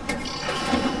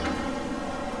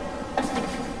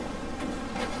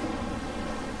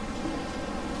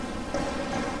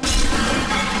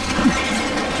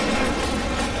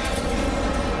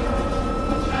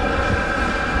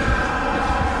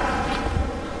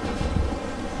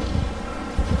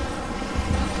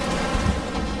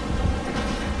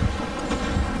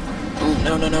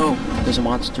 No, there's a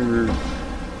monster.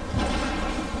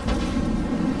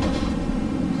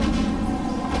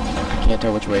 I can't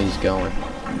tell which way he's going.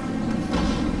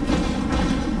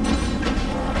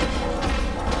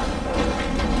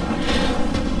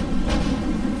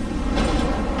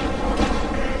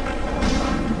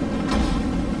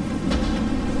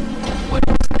 What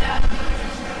is that?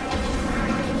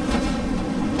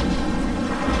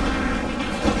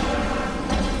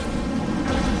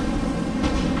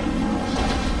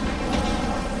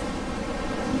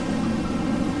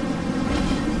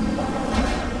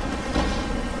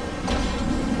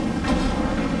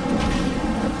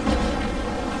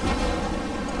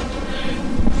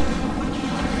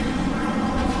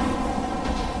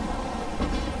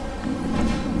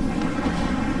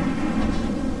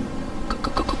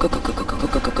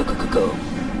 Go.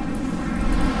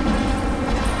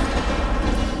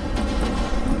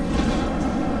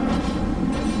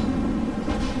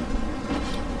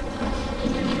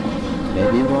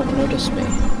 Maybe you won't notice me.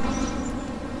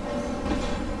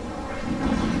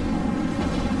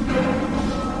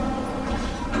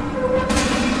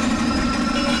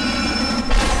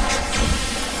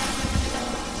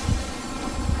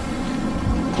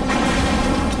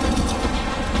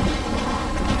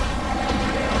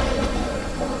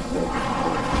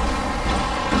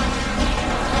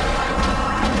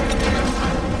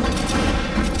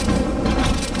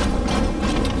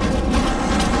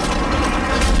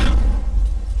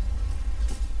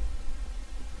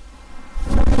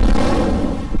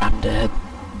 Dead.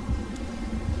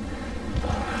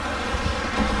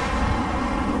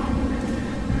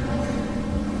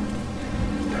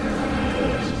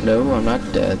 No, I'm not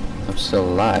dead. I'm still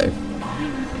alive.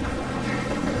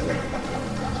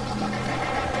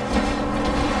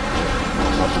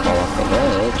 I'll fall off the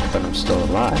ledge, but I'm still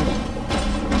alive.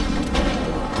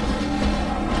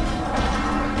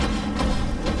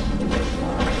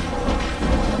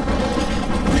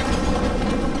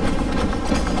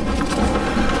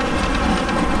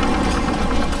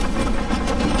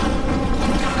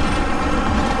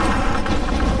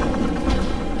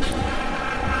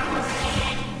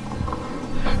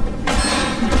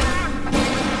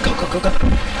 go.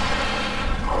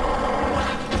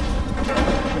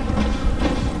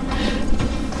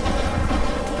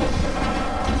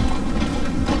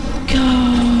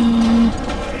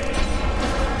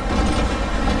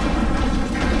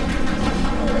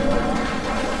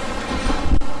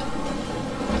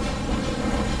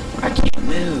 I can't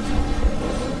move.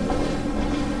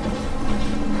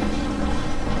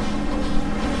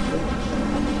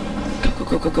 Go,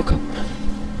 go, go, go, go.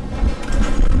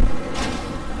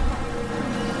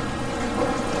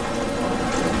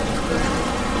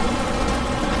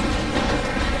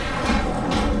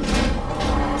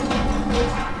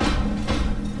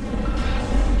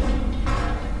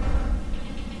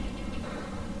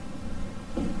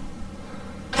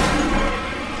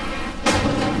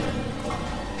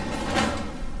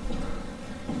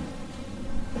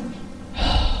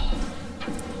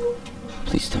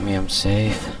 Please tell me I'm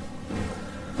safe.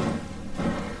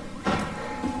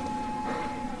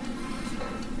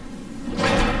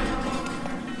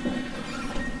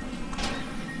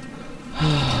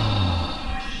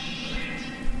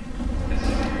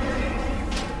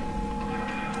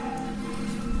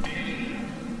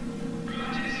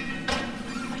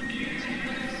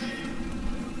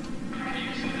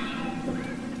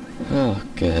 Oh,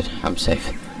 good. I'm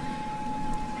safe.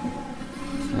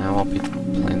 I won't be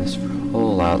playing this for a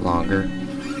whole lot longer.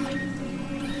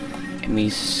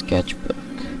 Emmy's sketchbook.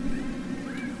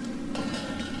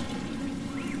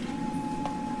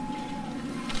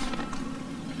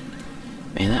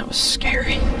 Man, that was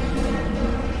scary.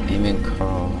 Amy and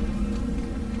Carl.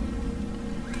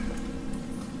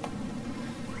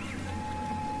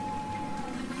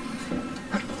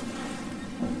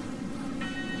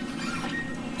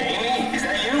 Amy, is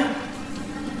that you?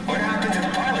 What happened to the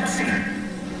pilot seat?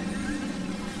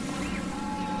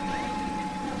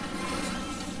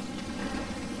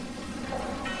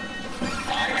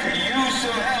 I could use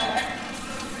some help.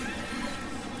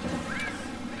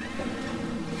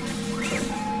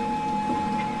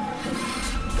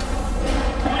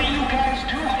 What are you guys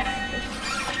doing?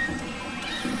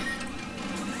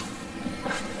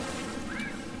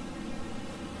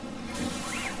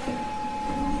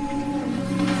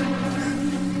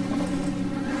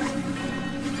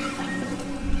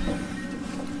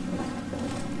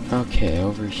 Okay,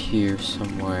 over here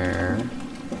somewhere.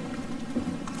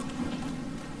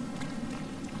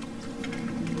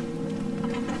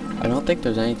 I don't think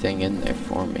there's anything in there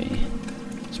for me.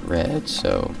 It's red,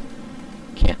 so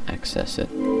can't access it.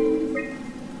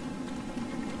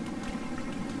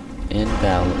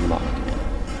 Invalid login.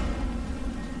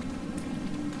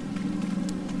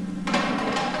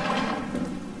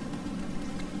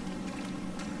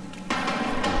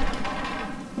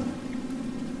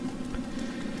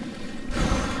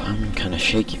 I'm kind of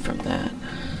shaky from that.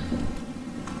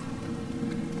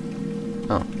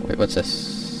 Oh, wait, what's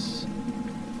this?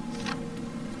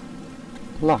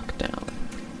 Lockdown.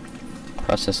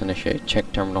 Process initiate.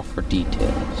 Check terminal for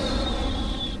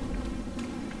details.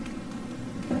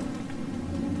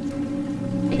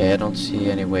 Okay, I don't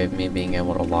see any way of me being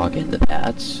able to log into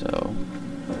that, so...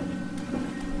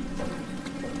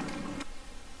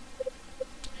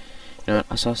 You know what?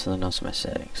 I saw something else in my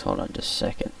settings. Hold on just a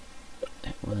second.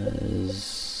 It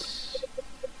was...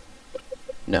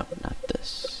 No, not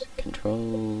this.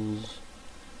 Controls...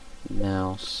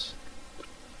 Mouse...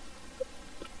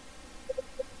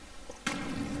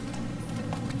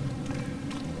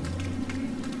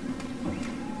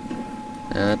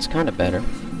 That's kind of better.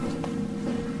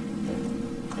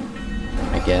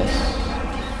 I guess.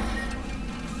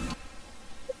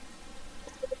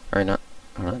 Or not.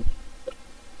 Hold on.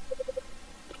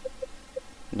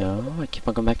 No, I keep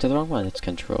on going back to the wrong one. It's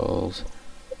controls.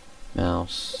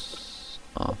 Mouse.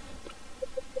 Off.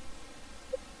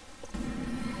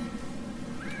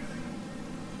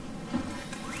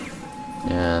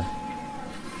 Yeah.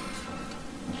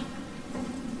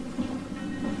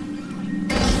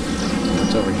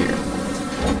 What's over here?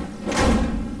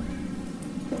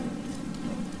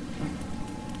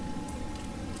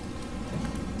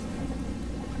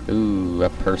 Ooh, a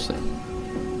person.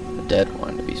 A dead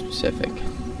one, to be specific.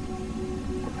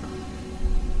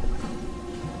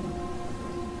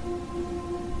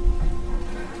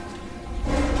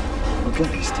 Oh good,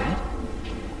 he's dead?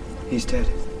 He's dead.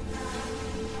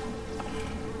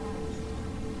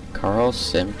 Carl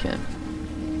Simkin.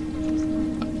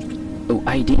 Oh,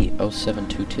 ID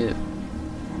 0722.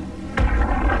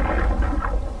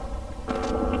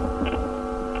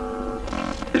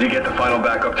 Did you get the final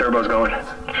backup turbos going?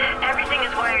 Everything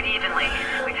is wired evenly.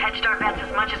 We've hedged our bets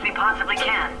as much as we possibly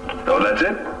can. Oh, that's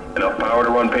it? Enough power to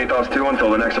run Pathos 2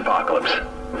 until the next apocalypse.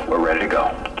 We're ready to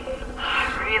go.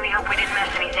 really hope we didn't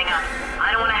mess anything up.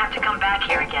 I don't want to have to come back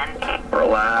here again.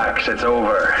 Relax, it's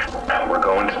over. We're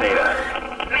going to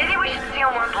data. Maybe we should seal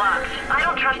more blocks. I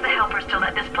don't trust the helpers to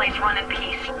let this place run in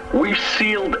peace. We've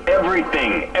sealed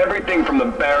everything. Everything from the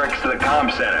barracks to the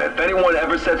comm center. If anyone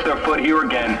ever sets their foot here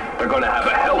again, they're gonna have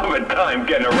a hell of a time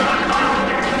getting around.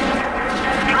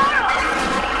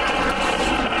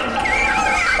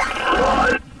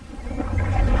 Run!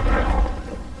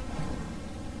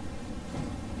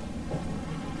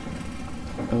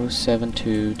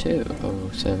 0722,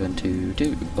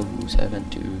 0722,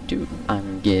 0722.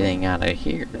 I'm getting out of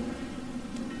here.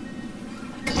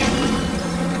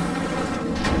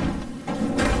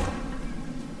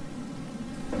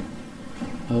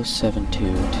 Oh,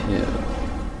 0722.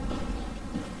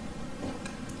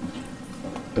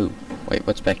 Oh, wait,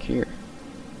 what's back here?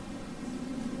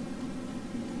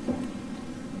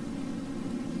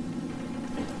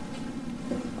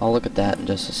 I'll look at that in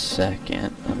just a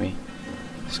second. Let me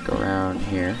just go around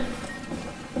here.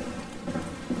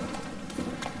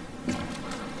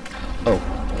 Oh,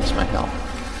 that's my health.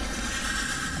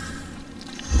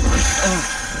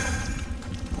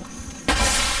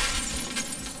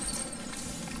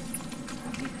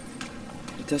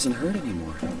 It doesn't hurt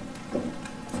anymore.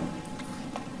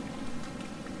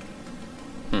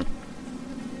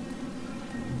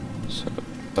 So,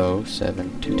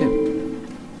 0722.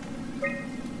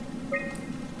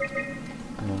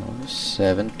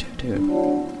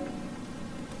 0722.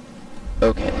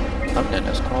 Okay, I'm known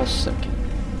as Carl Simpkin.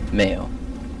 Male.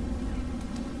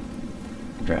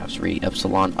 Drafts read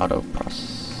Epsilon Auto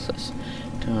Process.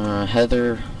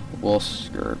 Heather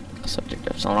Wolsker, subject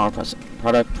Epsilon Auto Process.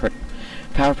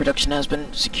 Power production has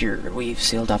been secured. We've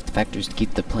sealed off the factories to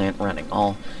keep the plant running.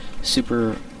 All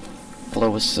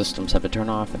superfluous systems have been turned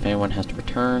off. If anyone has to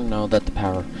return, know that the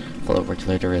power flow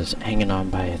regulator is hanging on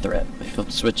by a thread. If you flip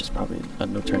the switch, it's probably a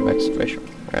no turn back situation.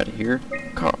 We're out of here.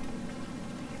 Carl.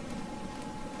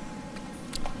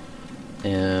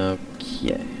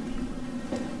 Okay.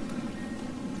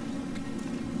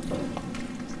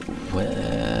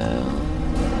 Well,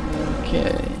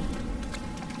 okay.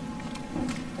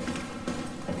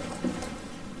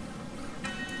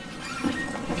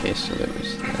 Okay, so there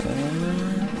was that.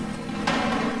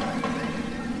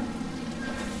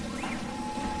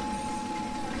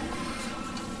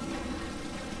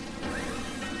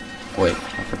 Wait,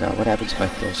 I forgot. What happens if I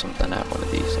throw something at one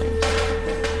of these things?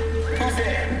 Who's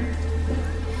there?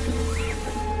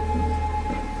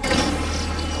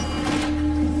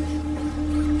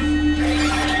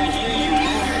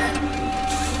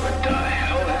 What the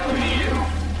hell happened to you?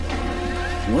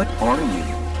 What are you?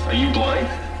 Are you blind?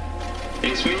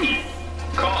 It's me,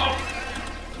 Carl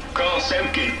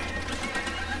Semkin.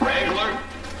 Wrangler?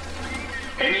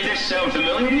 Any of this sound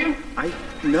familiar to you?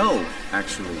 No,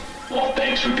 actually. Well,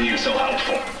 thanks for being so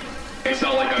helpful. It's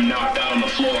not like I'm knocked out on the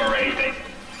floor or anything.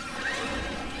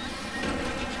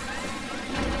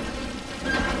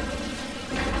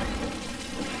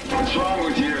 What's wrong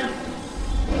with your...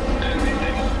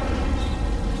 everything?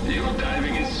 Are you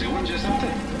diving in sewage or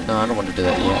something? No, I don't want to do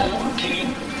that yet.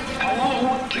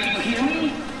 Hello? Can you hear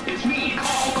me? It's me,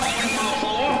 Carl, calling from the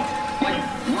floor. Like,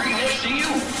 right next to you.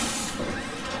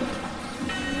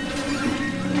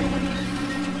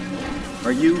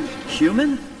 Are you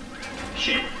human?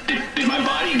 Shit, did my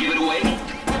body give it away?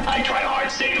 I try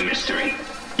hard staying a mystery.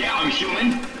 Yeah, I'm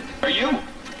human. Are you?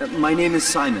 My name is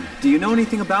Simon. Do you know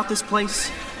anything about this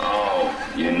place? Oh,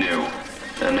 you knew.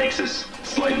 That makes us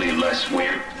slightly less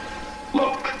weird.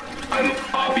 Look, I'm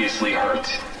obviously hurt.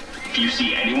 If you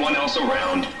see anyone else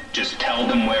around, just tell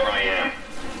them where I am.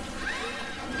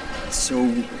 So,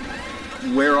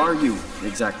 where are you,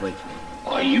 exactly?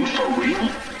 Are you for real?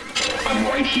 I'm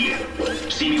right here.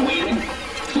 See me waiting?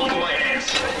 Look at my hands.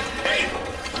 Hey,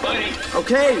 buddy.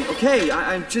 Okay,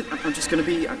 I'm just gonna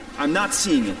be... I'm not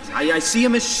seeing it. I see a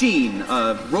machine,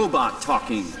 a robot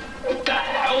talking. What the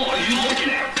hell are you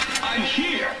looking at? I'm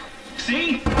here.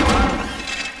 See?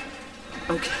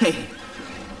 Okay.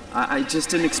 I just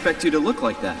didn't expect you to look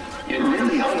like that. You're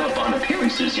really hung up on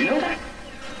appearances, you know that?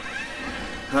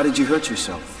 How did you hurt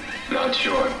yourself? Not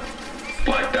sure.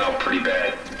 Blacked out pretty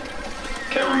bad.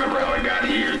 Can't remember how I got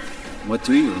here. What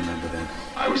do you remember then?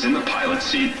 I was in the pilot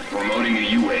seat, remoting a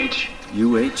UH.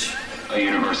 UH? A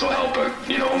universal helper.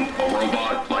 You know, a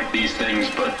robot like these things,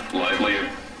 but livelier.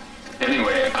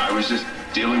 Anyway, I was just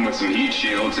dealing with some heat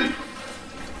shields and...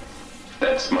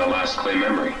 that's my last clear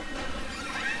memory.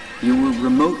 You were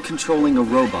remote controlling a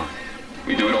robot.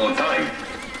 We do it all the time.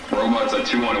 Robots are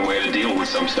too on a way to deal with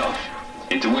some stuff.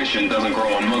 Intuition doesn't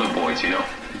grow on motherboards, you know?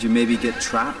 Did you maybe get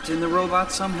trapped in the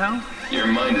robot somehow? Your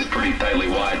mind is pretty tightly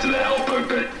wired to the helper,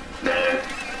 but nah,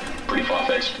 pretty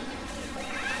far-fetched.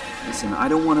 Listen, I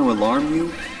don't want to alarm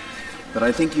you, but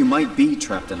I think you might be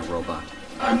trapped in a robot.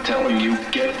 I'm telling you,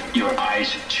 get your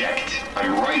eyes checked.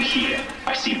 I'm right here.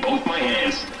 I see both my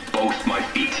hands, both my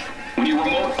feet. When you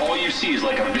remote, all you see is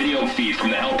like a video feed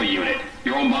from the helper unit.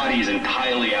 Your own body is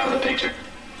entirely out of the picture.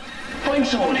 Find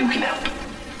someone who can help.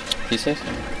 He says so.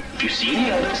 If you see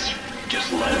any others,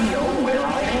 just let them know where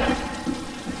I am.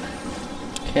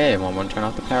 Okay, well, I'm gonna turn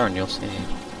off the power and you'll see.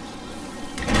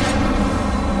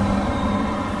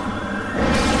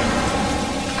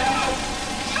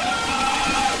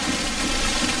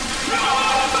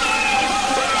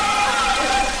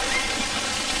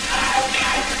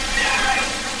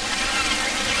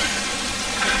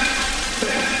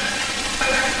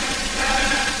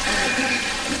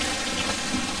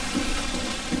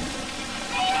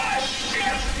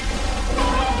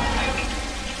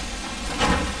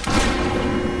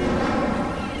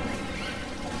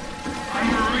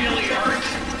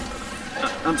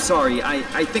 I'm sorry,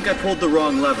 I think I pulled the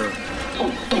wrong lever.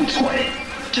 Oh, don't sweat it.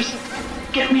 Just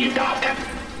get me a doctor.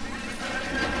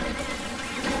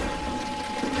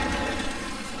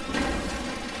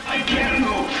 I can't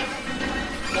move.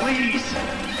 Please.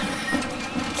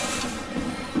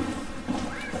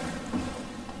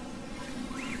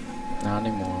 Not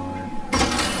anymore.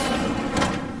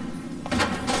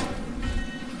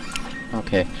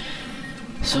 Okay.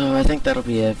 So I think that'll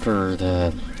be it for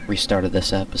the restart of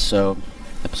this episode.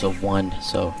 Episode 1.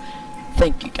 So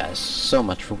thank you guys so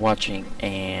much for watching,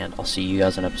 and I'll see you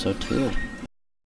guys in episode 2.